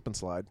for a slip and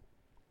slide.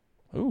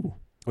 Ooh.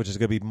 Which is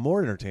going to be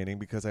more entertaining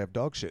because I have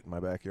dog shit in my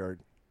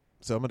backyard.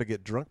 So I'm going to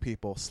get drunk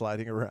people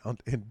sliding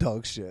around in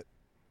dog shit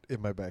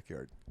in my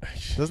backyard.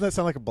 Doesn't that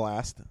sound like a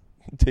blast?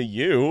 To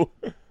you?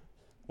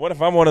 What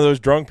if I'm one of those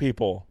drunk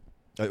people?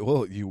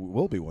 Well, you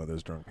will be one of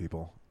those drunk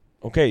people.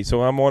 Okay,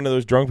 so I'm one of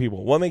those drunk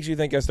people. What makes you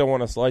think I still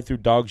want to slide through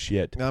dog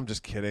shit? No, I'm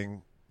just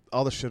kidding.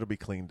 All the shit will be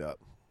cleaned up.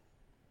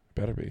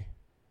 Better be.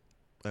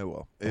 I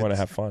will. I want to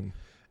have fun.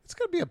 It's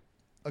going to be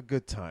a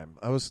good time.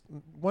 I was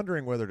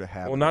wondering whether to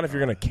have Well, it not or if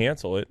you're going to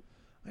cancel it.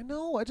 I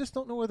know. I just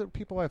don't know whether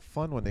people have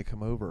fun when they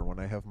come over, when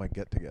I have my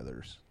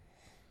get-togethers.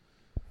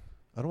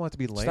 I don't want it to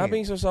be lame. Stop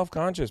being so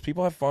self-conscious.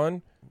 People have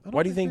fun.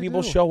 Why do you think they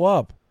people do. show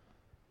up?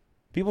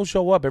 People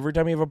show up every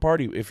time you have a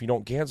party. If you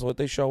don't cancel it,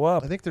 they show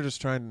up. I think they're just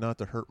trying not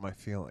to hurt my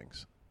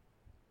feelings.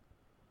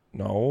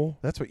 No.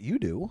 That's what you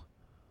do.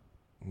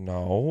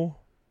 No.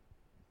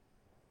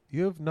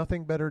 You have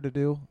nothing better to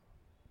do,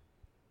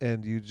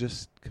 and you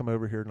just come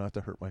over here not to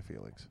hurt my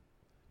feelings.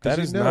 That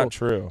is not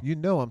true. You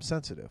know I'm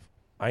sensitive.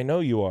 I know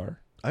you are.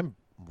 I'm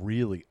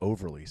really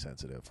overly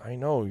sensitive. I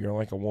know you're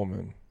like a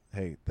woman.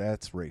 Hey,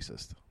 that's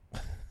racist.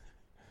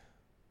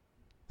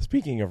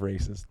 Speaking of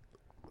racist,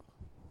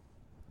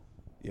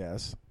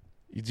 Yes,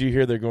 did you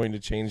hear they're going to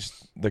change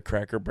the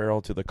Cracker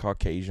Barrel to the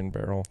Caucasian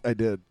Barrel? I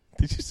did.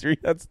 Did you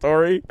read that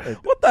story?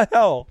 What the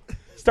hell?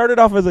 Started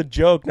off as a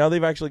joke. Now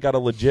they've actually got a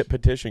legit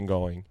petition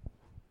going.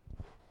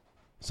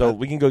 So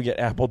we can go get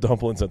apple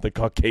dumplings at the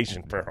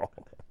Caucasian Barrel.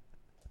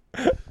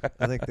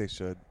 I think they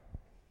should.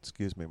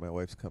 Excuse me, my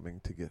wife's coming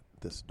to get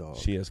this dog.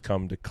 She has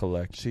come to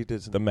collect She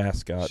doesn't. the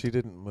mascot. She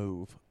didn't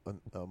move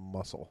a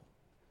muscle.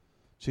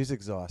 She's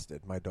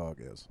exhausted. My dog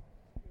is,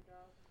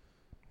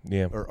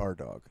 Yeah, or our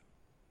dog.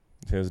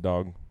 his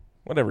dog.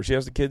 Whatever. She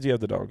has the kids. You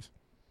have the dogs.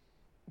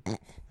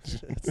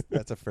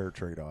 That's a fair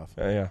trade-off.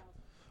 Yeah.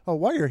 Oh,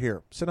 while you're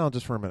here, sit down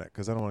just for a minute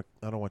because I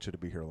don't want you to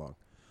be here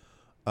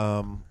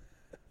long.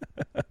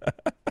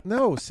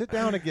 No, sit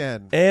down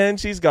again. And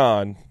she's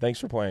gone. Thanks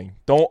for playing.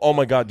 Don't. Oh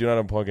my God! Do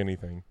not unplug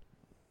anything.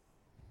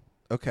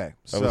 Okay,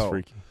 That was so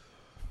freaky.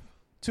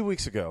 2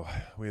 weeks ago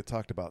we had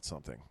talked about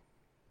something,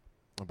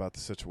 about the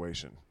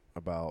situation,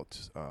 about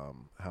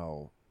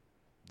how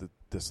the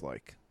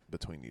dislike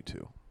between you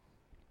two.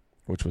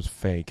 Which was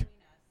fake.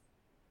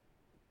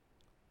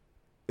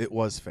 It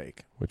was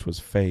fake, Which was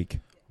fake.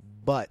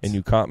 but And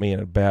you caught me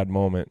in a bad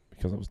moment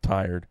because I was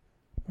tired.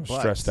 I was But-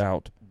 stressed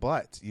out.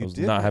 But I you was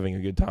did not having a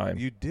good time.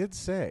 You did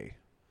say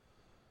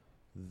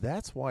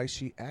that's why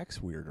she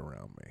acts weird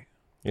around me.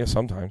 Yeah,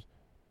 sometimes.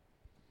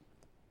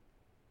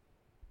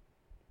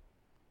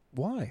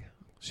 Why?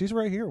 She's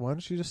right here. Why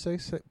don't you just say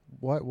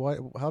why?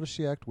 How does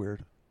she act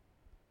weird?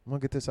 I'm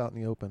gonna get this out in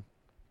the open.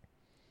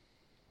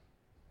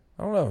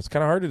 I don't know. It's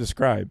kind of hard to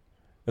describe.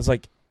 It's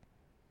like,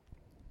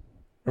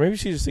 or maybe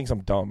she just thinks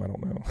I'm dumb. I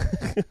don't know.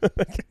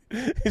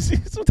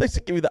 Sometimes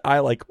she give me the eye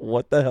like,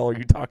 what the hell are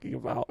you talking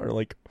about? Or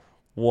like,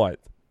 what?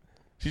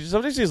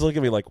 Sometimes she just look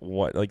at me like,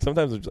 what? Like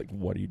sometimes I'm just like,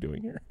 what are you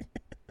doing here?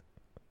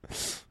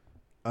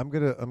 I'm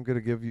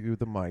gonna give you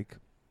the mic,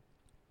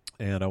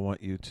 and I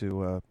want you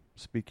to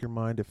speak your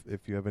mind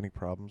if you have any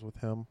problems with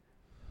him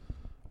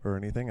or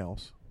anything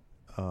else.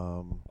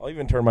 I'll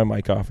even turn my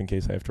mic off in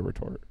case I have to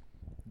retort.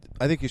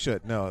 I think you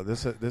should. No,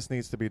 this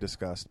needs to be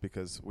discussed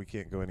because we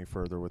can't go any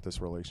further with this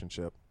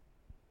relationship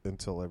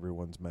until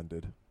everyone's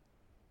mended.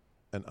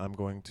 And I'm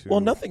going to. Well,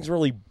 nothing's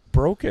really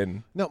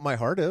broken. No, my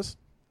heart is,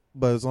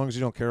 but as long as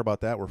you don't care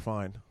about that, we're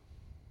fine.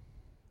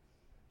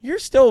 You're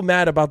still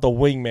mad about the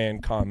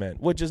wingman comment,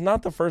 which is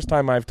not the first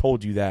time I've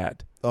told you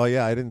that. Oh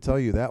yeah, I didn't tell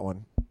you that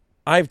one.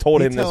 I've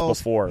told him this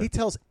before. He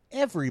tells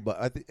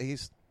everybody.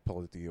 He's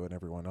told it to you and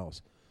everyone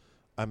else.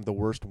 I'm the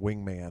worst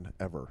wingman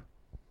ever.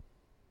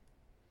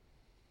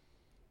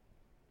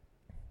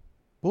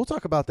 We'll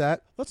talk about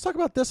that. Let's talk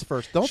about this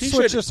first. Don't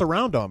switch this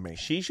around on me.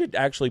 She should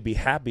actually be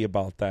happy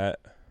about that.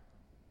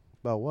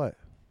 About what?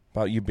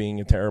 About you being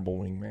a terrible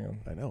wingman.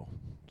 I know.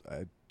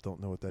 I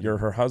don't know what that You're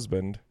is. her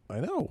husband.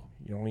 I know.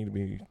 You don't need to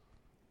be.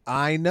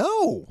 I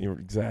know. You're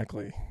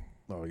exactly.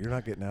 Oh, you're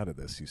not getting out of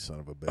this, you son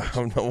of a bitch.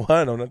 I'm not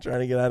what? I'm not trying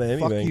to get out of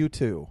anything. Fuck you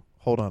too.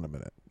 Hold on a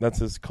minute. That's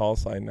his call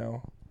sign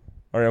now.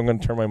 All right, I'm going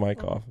to turn my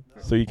mic off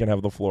so you can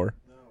have the floor.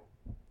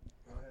 No.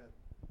 Go ahead.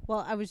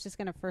 Well, I was just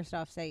going to first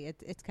off say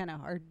it's kind of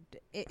hard.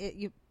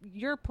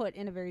 You're put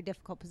in a very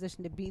difficult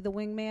position to be the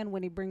wingman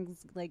when he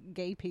brings like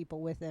gay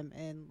people with him,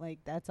 and like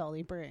that's all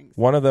he brings.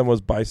 One of them was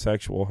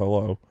bisexual.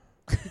 Hello.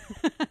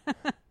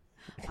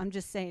 I'm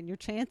just saying your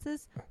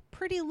chances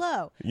pretty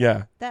low.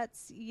 Yeah.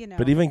 That's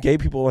But even gay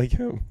people like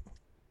him.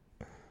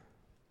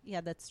 Yeah,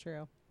 that's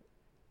true.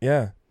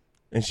 Yeah.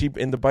 And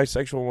the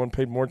bisexual one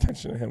paid more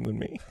attention to him than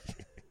me.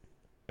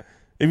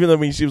 Even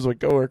though she was a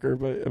coworker,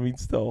 but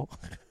still.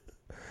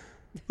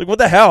 Like, what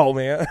the hell,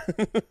 man?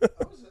 I'm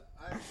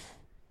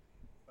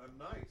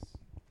nice.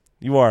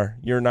 You are.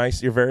 You're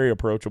nice. You're very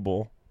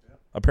approachable. Yep.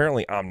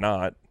 Apparently, I'm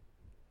not.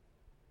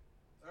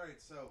 All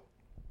right, so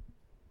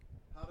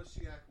how does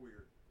she act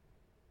weird?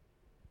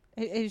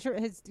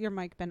 Has your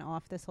mic been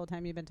off this whole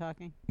time you've been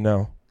talking?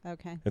 No.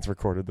 Okay. It's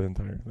recorded the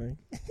entire thing.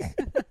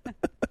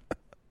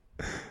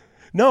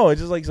 No,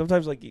 it's just like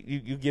sometimes like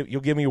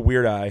you'll give me a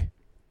weird eye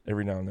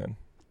every now and then.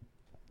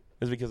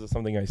 It's because of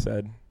something I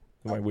said.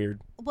 Am I weird?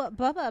 Well,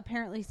 Bubba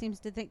apparently seems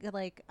to think that,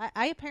 like,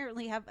 I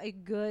apparently have a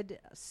good,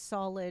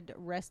 solid,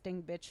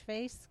 resting bitch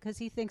face because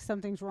he thinks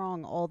something's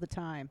wrong all the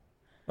time.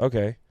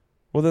 Okay.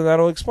 Well, then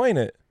that'll explain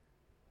it.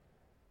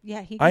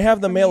 Yeah, I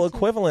have the male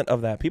equivalent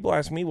of that. People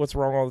ask me what's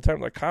wrong all the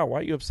time. Like, Kyle, why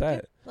are you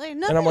upset? Like,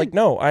 and I'm like,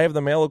 no, I have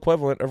the male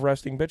equivalent of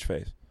resting bitch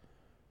face.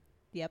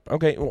 Yep.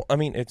 Okay. Well,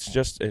 it's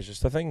just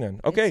a thing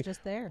then. Okay. It's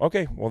just there.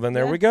 Okay. Well, then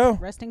there Yeah, we go.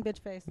 Resting bitch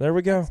face. There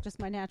we go. It's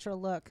just my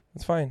natural look.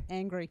 It's fine.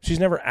 Angry. She's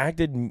never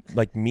acted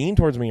like mean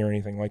towards me or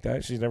anything like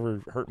that. She's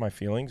never hurt my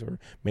feelings or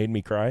made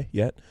me cry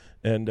yet.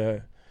 And She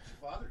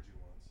bothered you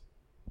once.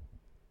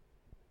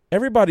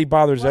 everybody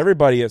bothers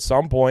everybody at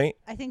some point.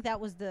 I think that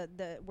was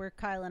the where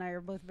Kyle and I are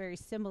both very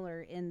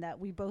similar in that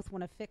we both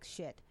want to fix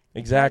shit.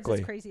 Exactly.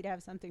 It's crazy to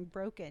have something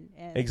broken.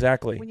 And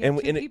Exactly. when you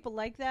have two people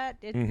like that,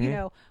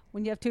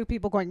 when you have two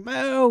people going,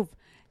 move,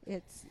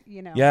 it's,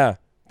 Yeah,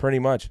 pretty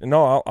much.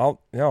 No,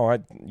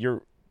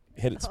 you're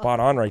hit it spot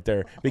on right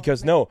there.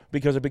 Because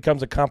because it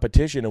becomes a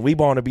competition and we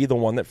want to be the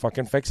one that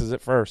fucking fixes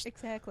it first.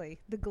 Exactly.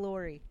 The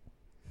glory.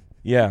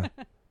 Yeah.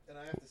 And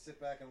I have to sit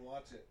back and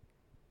watch it.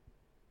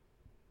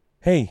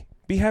 Hey,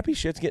 be happy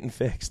shit's getting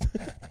fixed.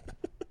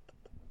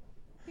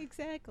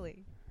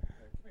 Exactly.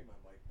 Give me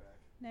my mic back.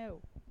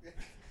 No.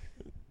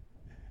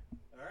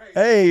 All right.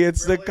 Hey,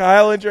 it's the Really?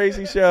 Kyle and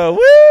Tracy show.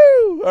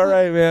 Woo! All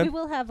right, We man.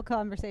 will have a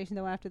conversation,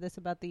 though, after this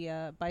about the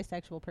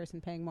bisexual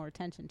person paying more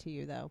attention to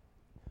you, though.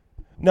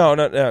 No.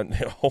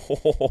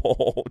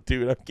 Oh,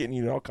 dude, I'm getting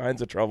you in all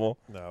kinds of trouble.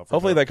 No.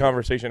 Hopefully that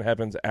conversation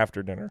happens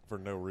after dinner. For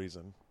no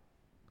reason.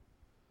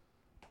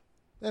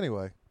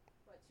 Anyway.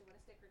 What, she want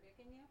to stick her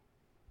dick in you?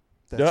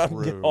 That's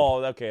rude.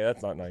 Oh, okay,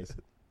 that's not nice.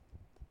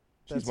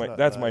 That's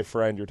my nice.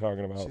 friend you're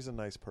talking about. She's a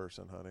nice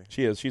person, honey.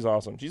 She is. She's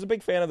awesome. She's a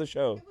big fan of the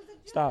show.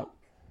 Stop.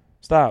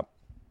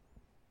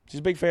 She's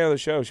a big fan of the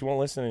show. She won't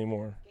listen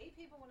anymore. Gay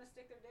people want to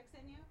stick their dicks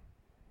in you?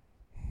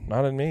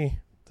 Not in me.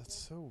 That's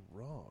so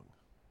wrong.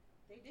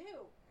 They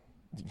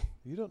do.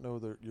 You don't know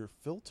your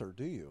filter,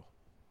 do you?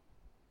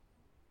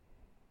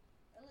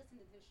 I listen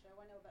to this show.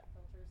 I know about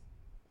filters.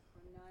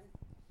 Or none.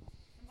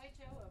 Invite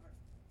Joe over.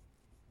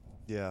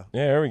 Yeah.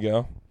 Yeah, there we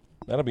go.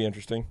 That'll be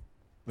interesting.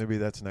 Maybe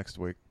that's next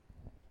week.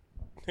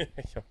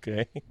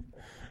 Okay.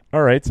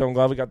 All right, so I'm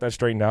glad we got that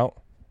straightened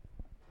out.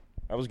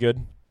 That was good.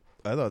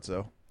 I thought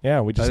so.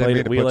 Yeah, we just laid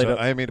it.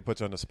 I didn't mean to put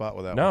you on the spot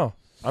with that one. No,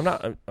 I'm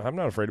not. I'm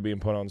not afraid of being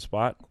put on the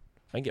spot.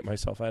 I can get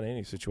myself out of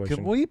any situation.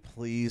 Can we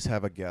please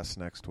have a guest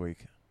next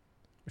week?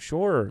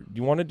 Sure.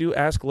 You want to do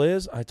Ask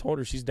Liz? I told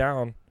her she's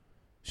down.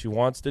 She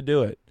wants to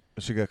do it.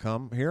 Is she going to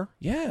come here?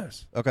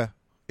 Yes. Okay.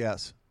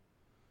 Yes.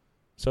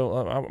 So,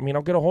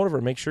 I'll get a hold of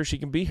her, make sure she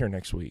can be here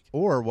next week.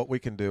 Or what we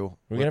can do.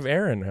 We're going to have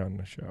Aaron on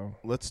the show.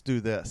 Let's do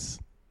this.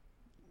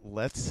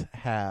 Let's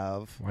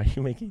have... Why are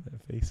you making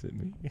that face at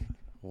me?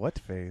 What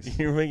face?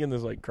 You're making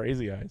this like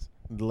crazy eyes.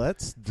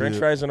 Let's do... French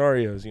fries and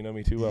Oreos. You know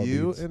me too well.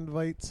 You dudes.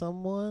 invite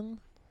someone,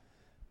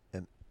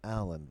 and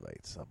I'll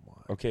invite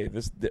someone. Okay,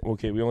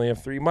 okay, we only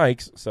have 3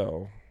 mics,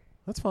 so...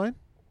 That's fine.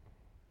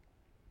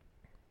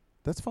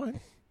 That's fine.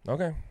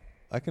 Okay.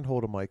 I can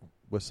hold a mic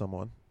with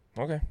someone.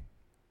 Okay.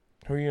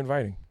 Who are you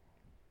inviting?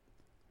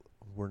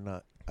 I'm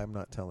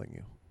not telling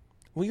you.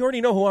 Well, you already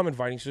know who I'm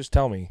inviting, so just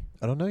tell me.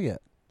 I don't know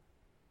yet.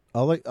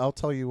 I'll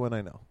tell you when I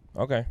know.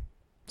 Okay.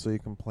 So you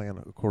can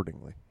plan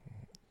accordingly.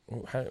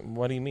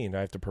 What do you mean?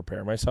 I have to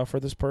prepare myself for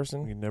this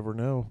person? You never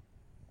know.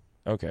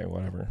 Okay,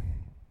 whatever.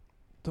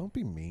 Don't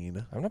be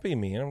mean. I'm not being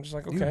mean. I'm just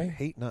like, You okay.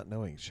 hate not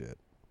knowing shit.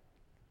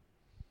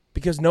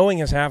 Because knowing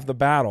is half the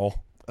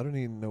battle. I don't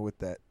even know what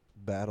that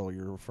battle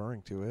you're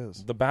referring to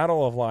is. The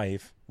battle of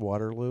life.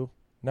 Waterloo?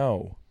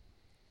 No.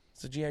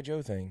 It's a G.I.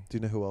 Joe thing. Do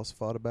you know who else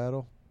fought a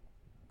battle?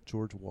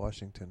 George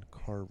Washington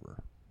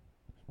Carver.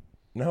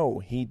 No,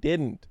 he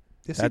didn't.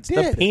 Yes, That's he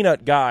did. the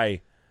peanut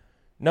guy.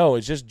 No,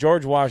 it's just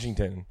George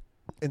Washington.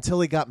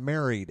 Until he got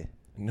married.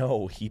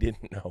 No, he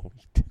didn't know.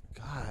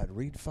 God,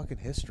 read fucking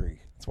history.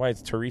 That's why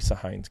it's Teresa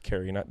Heinz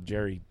Carey, not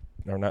Jerry.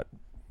 Or not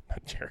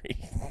Jerry.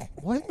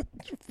 What?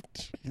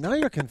 Now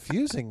you're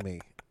confusing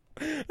me.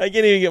 I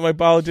can't even get my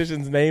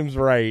politicians' names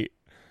right.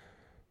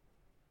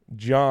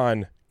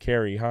 John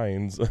Carrie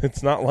Hines.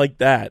 It's not like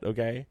that,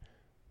 okay?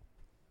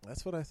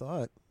 That's what I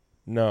thought.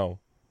 No.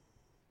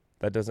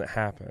 That doesn't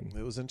happen.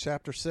 It was in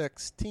chapter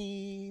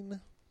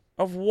 16.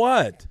 Of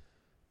what?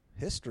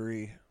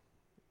 History.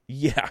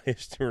 Yeah,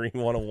 History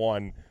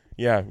 101.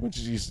 Yeah,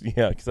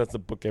 because that's the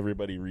book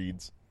everybody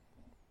reads.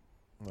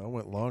 I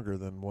went longer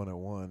than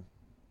 101.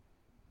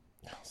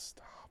 Oh,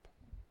 stop.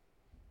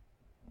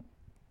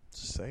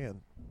 Just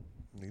saying.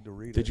 Need to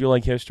read it. Did you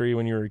like history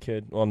when you were a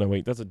kid? Well, no,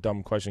 wait. That's a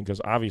dumb question because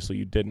obviously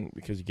you didn't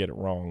because you get it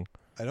wrong.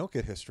 I don't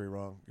get history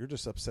wrong. You're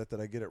just upset that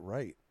I get it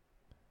right.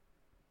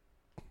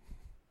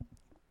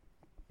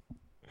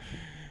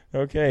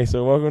 Okay,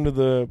 so welcome to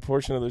the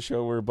portion of the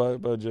show where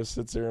Bubba just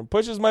sits there and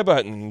pushes my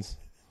buttons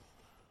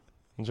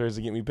and tries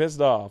to get me pissed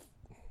off.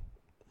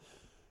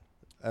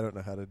 I don't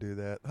know how to do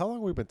that. How long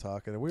have we been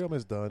talking? Are we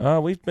almost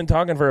done? We've been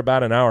talking for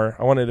about an hour.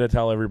 I wanted to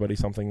tell everybody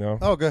something, though.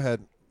 Oh, go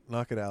ahead.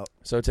 Knock it out.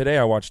 So today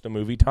I watched the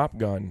movie Top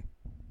Gun.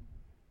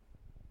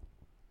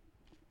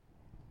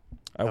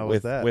 How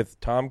was that? With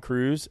Tom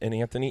Cruise and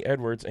Anthony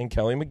Edwards and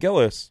Kelly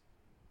McGillis.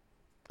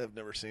 I've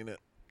never seen it.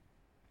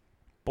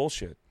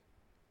 Bullshit.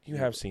 You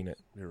have seen it.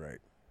 You're right.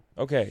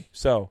 Okay,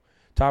 so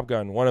Top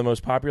Gun, one of the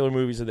most popular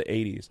movies of the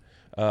 80s.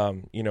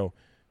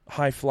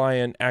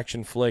 High-flying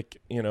action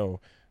flick,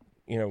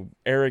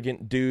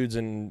 arrogant dudes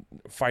and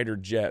fighter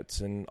jets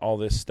and all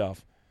this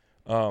stuff.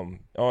 It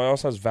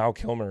also has Val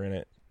Kilmer in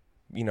it,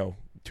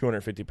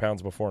 250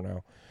 pounds before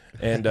now.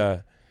 And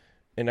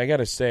and I got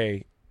to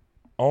say,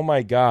 oh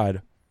my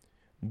God,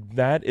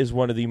 that is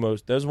one of the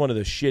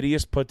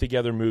shittiest put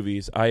together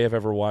movies I have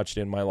ever watched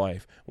in my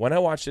life. When I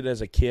watched it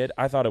as a kid,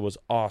 I thought it was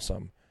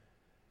awesome.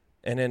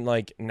 And then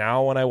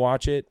now when I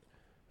watch it,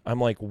 I'm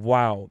like,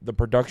 wow, the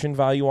production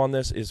value on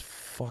this is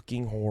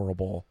fucking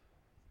horrible.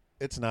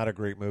 It's not a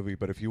great movie,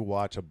 but if you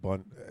watch a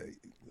bunch,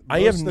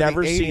 I have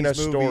never seen a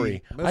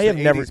story. I have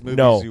never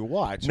movies you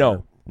watch.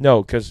 No,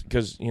 because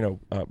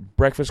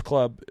Breakfast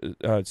Club,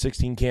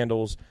 16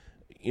 Candles,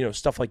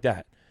 stuff like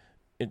that.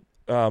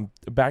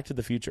 Back to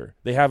the Future.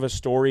 They have a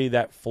story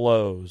that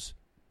flows.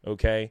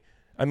 Okay,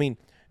 I mean,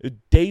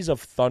 Days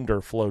of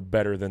Thunder flowed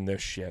better than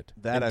this shit.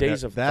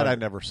 I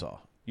never saw.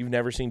 You've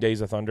never seen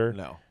Days of Thunder?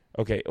 No.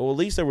 Okay, well at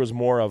least there was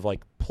more of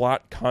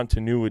plot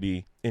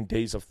continuity in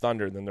Days of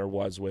Thunder than there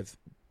was with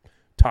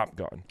Top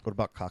Gun. What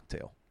about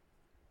Cocktail?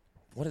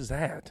 What is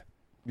that?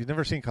 You've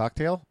never seen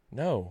Cocktail?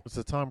 No. It's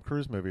a Tom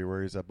Cruise movie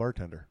where he's a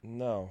bartender.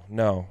 No.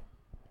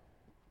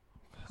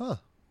 Huh.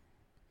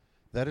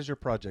 That is your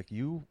project.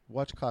 You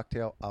watch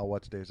Cocktail, I'll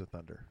watch Days of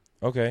Thunder.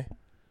 Okay.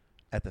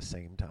 At the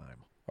same time.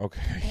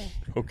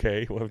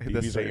 Okay. We'll have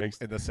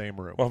TVs in the same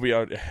room. We'll be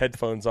out,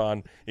 headphones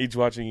on, each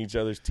watching each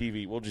other's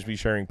TV. We'll just be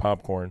sharing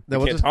popcorn. No,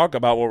 we can't talk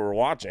about what we're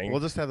watching.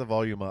 We'll just have the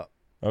volume up.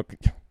 Okay.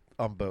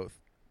 On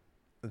both.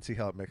 And see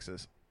how it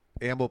mixes.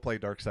 And we'll play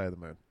Dark Side of the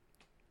Moon.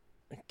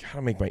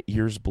 Gotta make my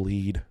ears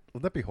bleed.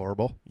 Would that be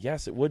horrible?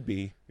 Yes, it would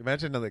be.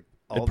 Imagine it'd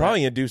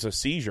probably induce a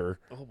seizure.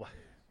 Oh my!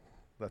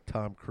 The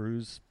Tom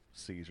Cruise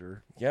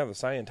seizure. Yeah, the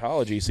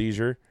Scientology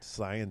seizure.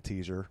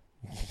 Scienteaser.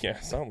 Yeah,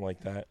 something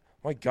like that.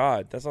 My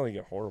God, that sounds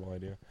like a horrible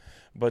idea.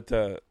 But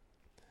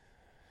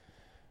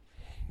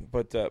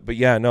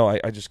yeah, no,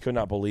 I just could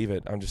not believe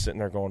it. I'm just sitting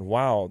there going,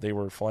 wow, they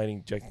were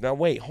fighting. Now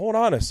wait, hold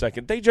on a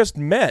second. They just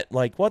met.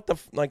 What the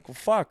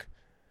fuck?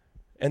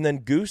 And then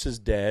Goose is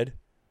dead.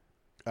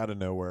 Out of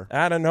nowhere.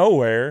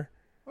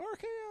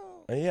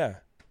 Yeah.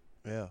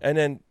 Yeah. And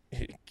then,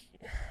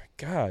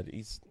 God,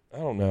 I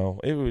don't know.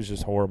 It was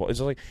just horrible.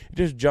 It's it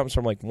just jumps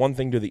from one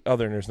thing to the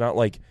other, and there's not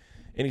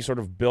any sort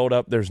of build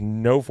up. There's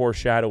no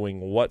foreshadowing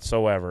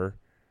whatsoever.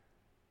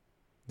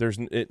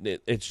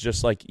 It's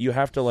just you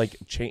have to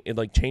change.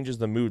 It changes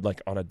the mood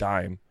on a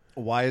dime.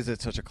 Why is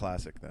it such a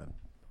classic then?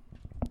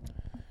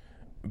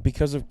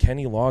 Because of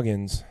Kenny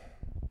Loggins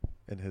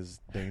and his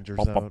Danger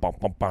Zone.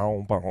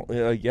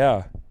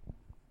 Yeah.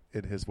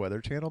 In his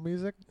Weather Channel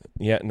music?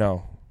 Yeah,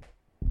 no.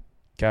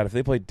 God, if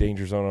they played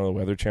Danger Zone on the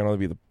Weather Channel,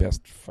 it'd be the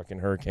best fucking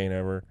hurricane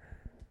ever.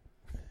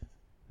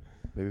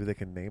 Maybe they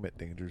can name it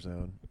Danger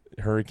Zone.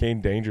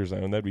 Hurricane Danger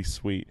Zone. That'd be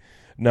sweet.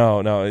 No,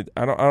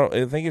 I don't.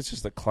 I think it's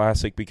just a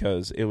classic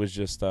because it was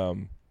just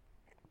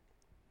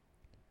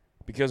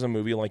because a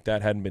movie like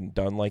that hadn't been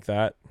done like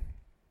that.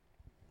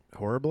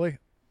 Horribly?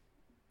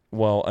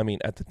 Well, I mean,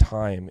 at the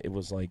time, it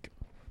was It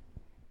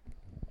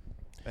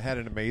had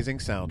an amazing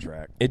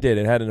soundtrack. It did.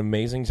 It had an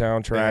amazing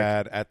soundtrack. It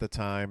had, at the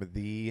time,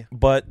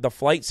 But the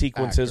flight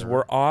sequences actor.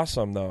 were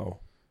awesome, though.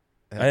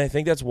 And I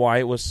think that's why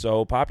it was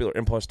so popular.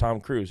 And plus,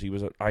 Tom Cruise, he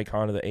was an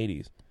icon of the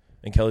 80s.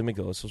 And Kelly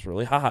McGillis was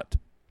really hot.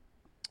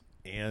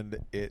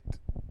 And it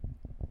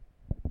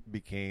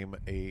became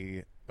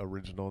a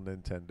original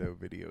Nintendo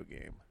video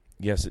game.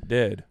 Yes, it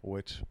did.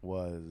 Which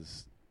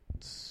was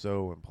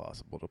so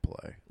impossible to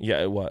play.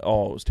 Yeah, it was.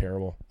 Oh, it was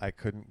terrible. I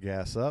couldn't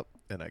gas up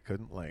and I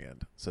couldn't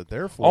land. So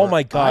therefore, oh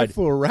my God, I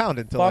flew around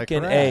until I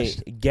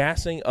crashed.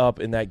 Gassing up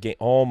in that game.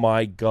 Oh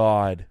my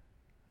God.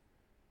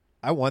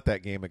 I want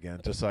that game again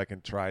just so I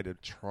can try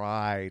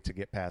to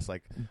get past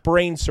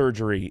brain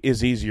surgery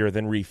is easier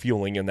than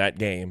refueling in that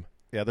game.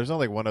 Yeah, there's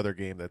only one other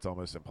game that's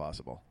almost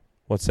impossible.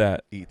 What's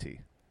that? E.T.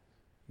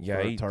 Yeah,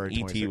 Or Atari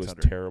E.T. was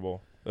 2600.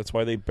 terrible. That's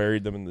why they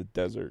buried them in the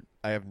desert.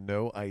 I have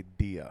no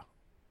idea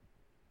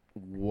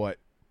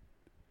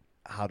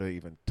how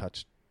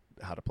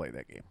to play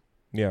that game.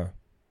 Yeah.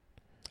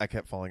 I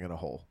kept falling in a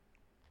hole.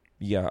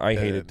 Yeah, I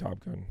hated And- Top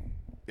Gun.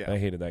 Yeah. I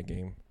hated that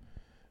game.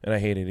 And I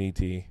hated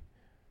E.T.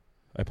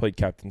 I played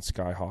Captain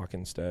Skyhawk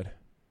instead.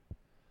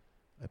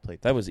 I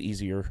played That was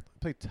easier.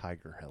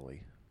 Tiger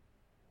Heli.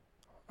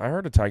 I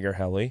heard of Tiger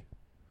Heli.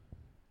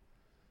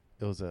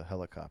 It was a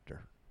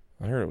helicopter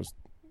I heard it was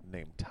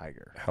named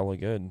Tiger. hella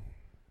good.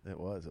 It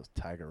was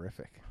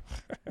tigerific.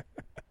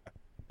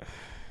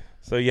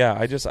 So yeah,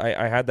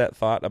 I had that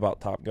thought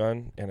about Top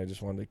Gun, and I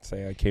just wanted to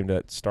say I came to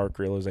that stark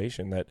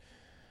realization that,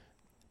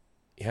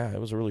 yeah, it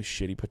was a really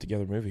shitty put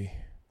together movie.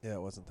 Yeah,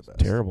 it wasn't the best.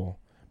 Terrible.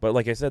 But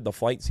like I said, the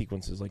flight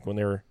sequences, like when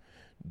they were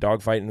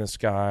dogfighting in the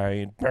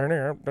sky,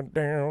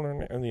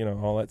 and you know,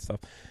 all that stuff.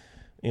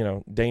 You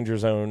know, danger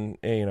zone,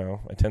 you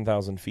know, at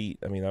 10,000 feet.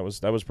 I mean, that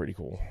was pretty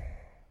cool.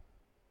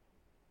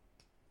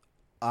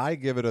 I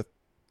give it a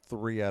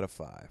 3 out of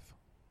 5.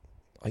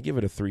 I give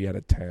it a 3 out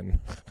of 10.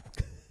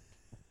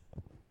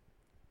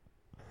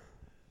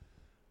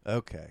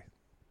 Okay.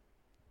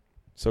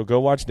 So go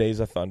watch Days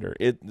of Thunder.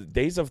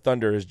 Days of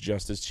Thunder is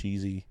just as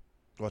cheesy.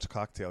 Watch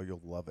Cocktail.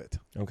 You'll love it.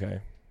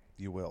 Okay.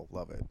 You will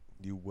love it.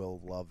 You will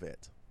love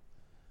it.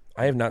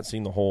 I have not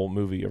seen the whole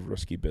movie of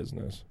Risky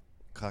Business.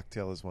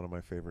 Cocktail is one of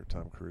my favorite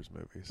Tom Cruise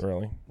movies,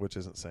 Really? which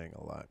isn't saying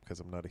a lot because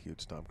I'm not a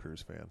huge Tom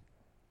Cruise fan.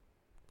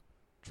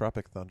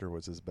 Tropic Thunder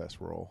was his best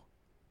role.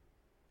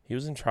 He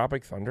was in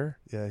Tropic Thunder?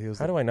 Yeah, he was.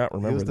 How do I not He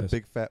remember was the this?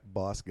 big fat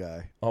boss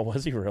guy. Oh,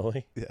 was he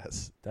really?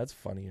 Yes. That's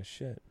funny as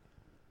shit.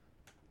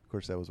 Of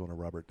course, that was one of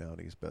Robert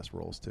Downey's best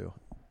roles too.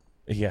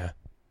 Yeah.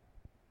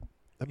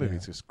 That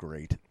movie's just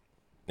great.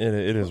 It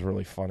is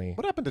really funny.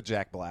 What happened to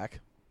Jack Black?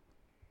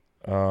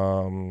 He's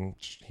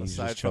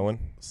Aside just chilling.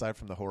 Aside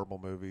from the horrible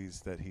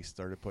movies that he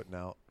started putting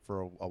out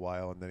for a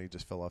while, and then he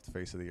just fell off the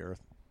face of the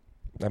earth.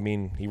 I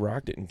mean, he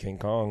rocked it in King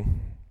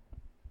Kong.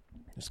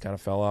 Just kind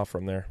of fell off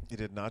from there, He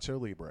did Nacho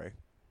Libre,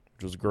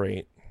 which was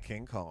great.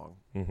 King Kong,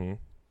 Mm-hmm.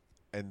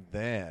 and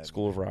then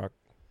School of Rock.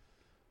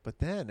 But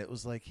then it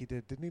was like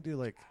didn't he do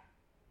like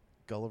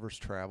Gulliver's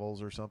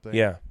Travels or something?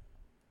 Yeah.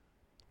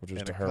 Which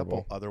was and a terrible.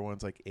 couple other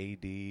ones like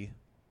AD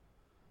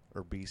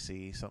or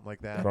BC, something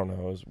like that. I don't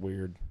know. It was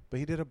weird. But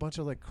he did a bunch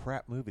of like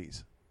crap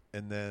movies,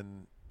 and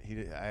then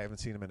I haven't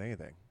seen him in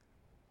anything.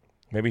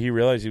 Maybe he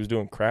realized he was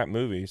doing crap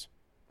movies.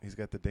 He's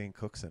got the Dane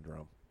Cook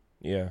syndrome.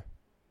 Yeah.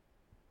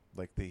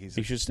 Like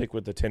He should stick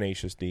with the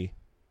Tenacious D,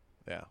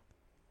 yeah.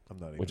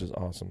 which is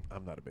awesome.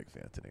 I'm not a big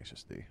fan of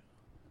Tenacious D.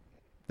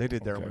 They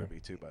did their Okay. movie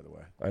too, by the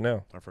way. I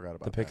know. I forgot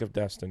about The Pick that. of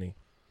Destiny.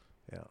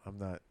 Yeah, I'm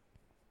not.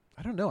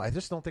 I don't know. I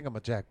just don't think I'm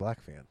a Jack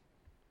Black fan.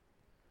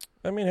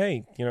 I mean,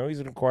 hey, you know, he's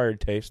an acquired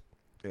taste.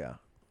 Yeah.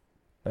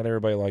 Not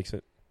everybody likes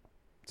it.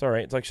 It's all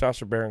right. It's like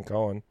Sacha Baron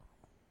Cohen.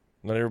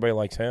 Not everybody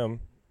likes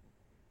him.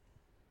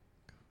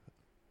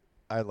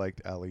 I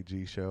liked Ali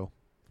G show.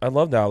 I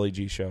love the Ali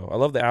G show. I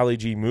love the Ali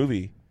G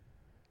movie.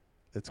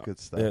 It's good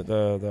stuff.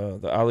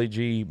 The Ali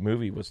G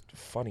movie was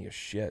funny as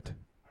shit.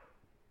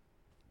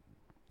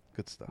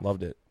 Good stuff.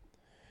 Loved it.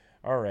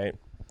 All right.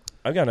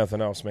 I've got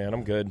nothing else, man.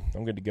 I'm good.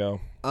 I'm good to go.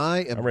 I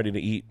am I'm ready to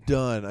eat.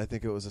 done. I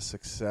think it was a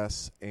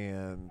success,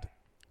 and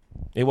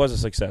It was a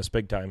success,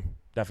 big time,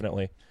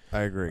 definitely.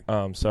 I agree.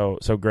 So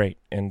great.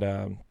 And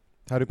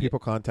How do people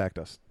contact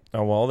us?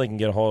 well, they can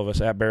get a hold of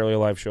us at Barely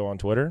Alive Show on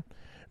Twitter,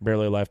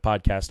 Barely Alive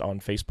Podcast on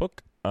Facebook.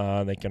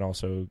 They can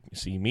also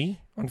see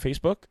me on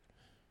Facebook.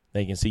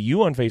 They can see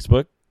you on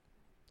Facebook.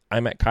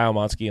 I'm at Kyle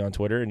Motsky on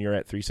Twitter, and you're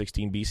at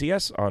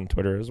 316BCS on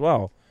Twitter as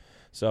well.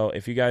 So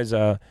if you guys,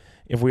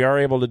 if we are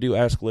able to do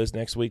Ask Liz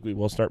next week, we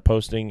will start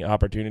posting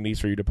opportunities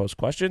for you to post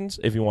questions.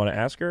 If you want to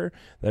ask her,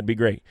 that'd be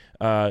great.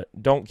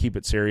 Don't keep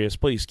it serious.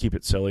 Please keep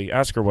it silly.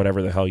 Ask her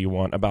whatever the hell you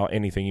want about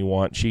anything you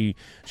want. She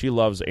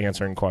loves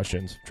answering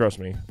questions. Trust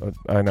me.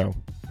 I know.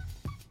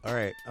 All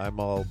right. I'm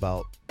all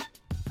about.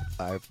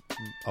 I have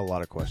a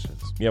lot of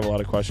questions. You have a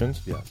lot of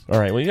questions? Yes. All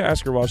right. Well, you can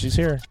ask her while she's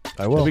here.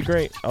 I It'll will. be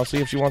great. I'll see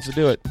if she wants to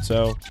do it.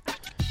 So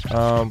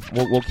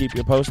we'll keep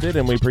you posted,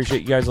 and we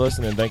appreciate you guys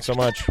listening. Thanks so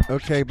much.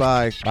 Okay.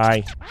 Bye.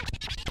 Bye.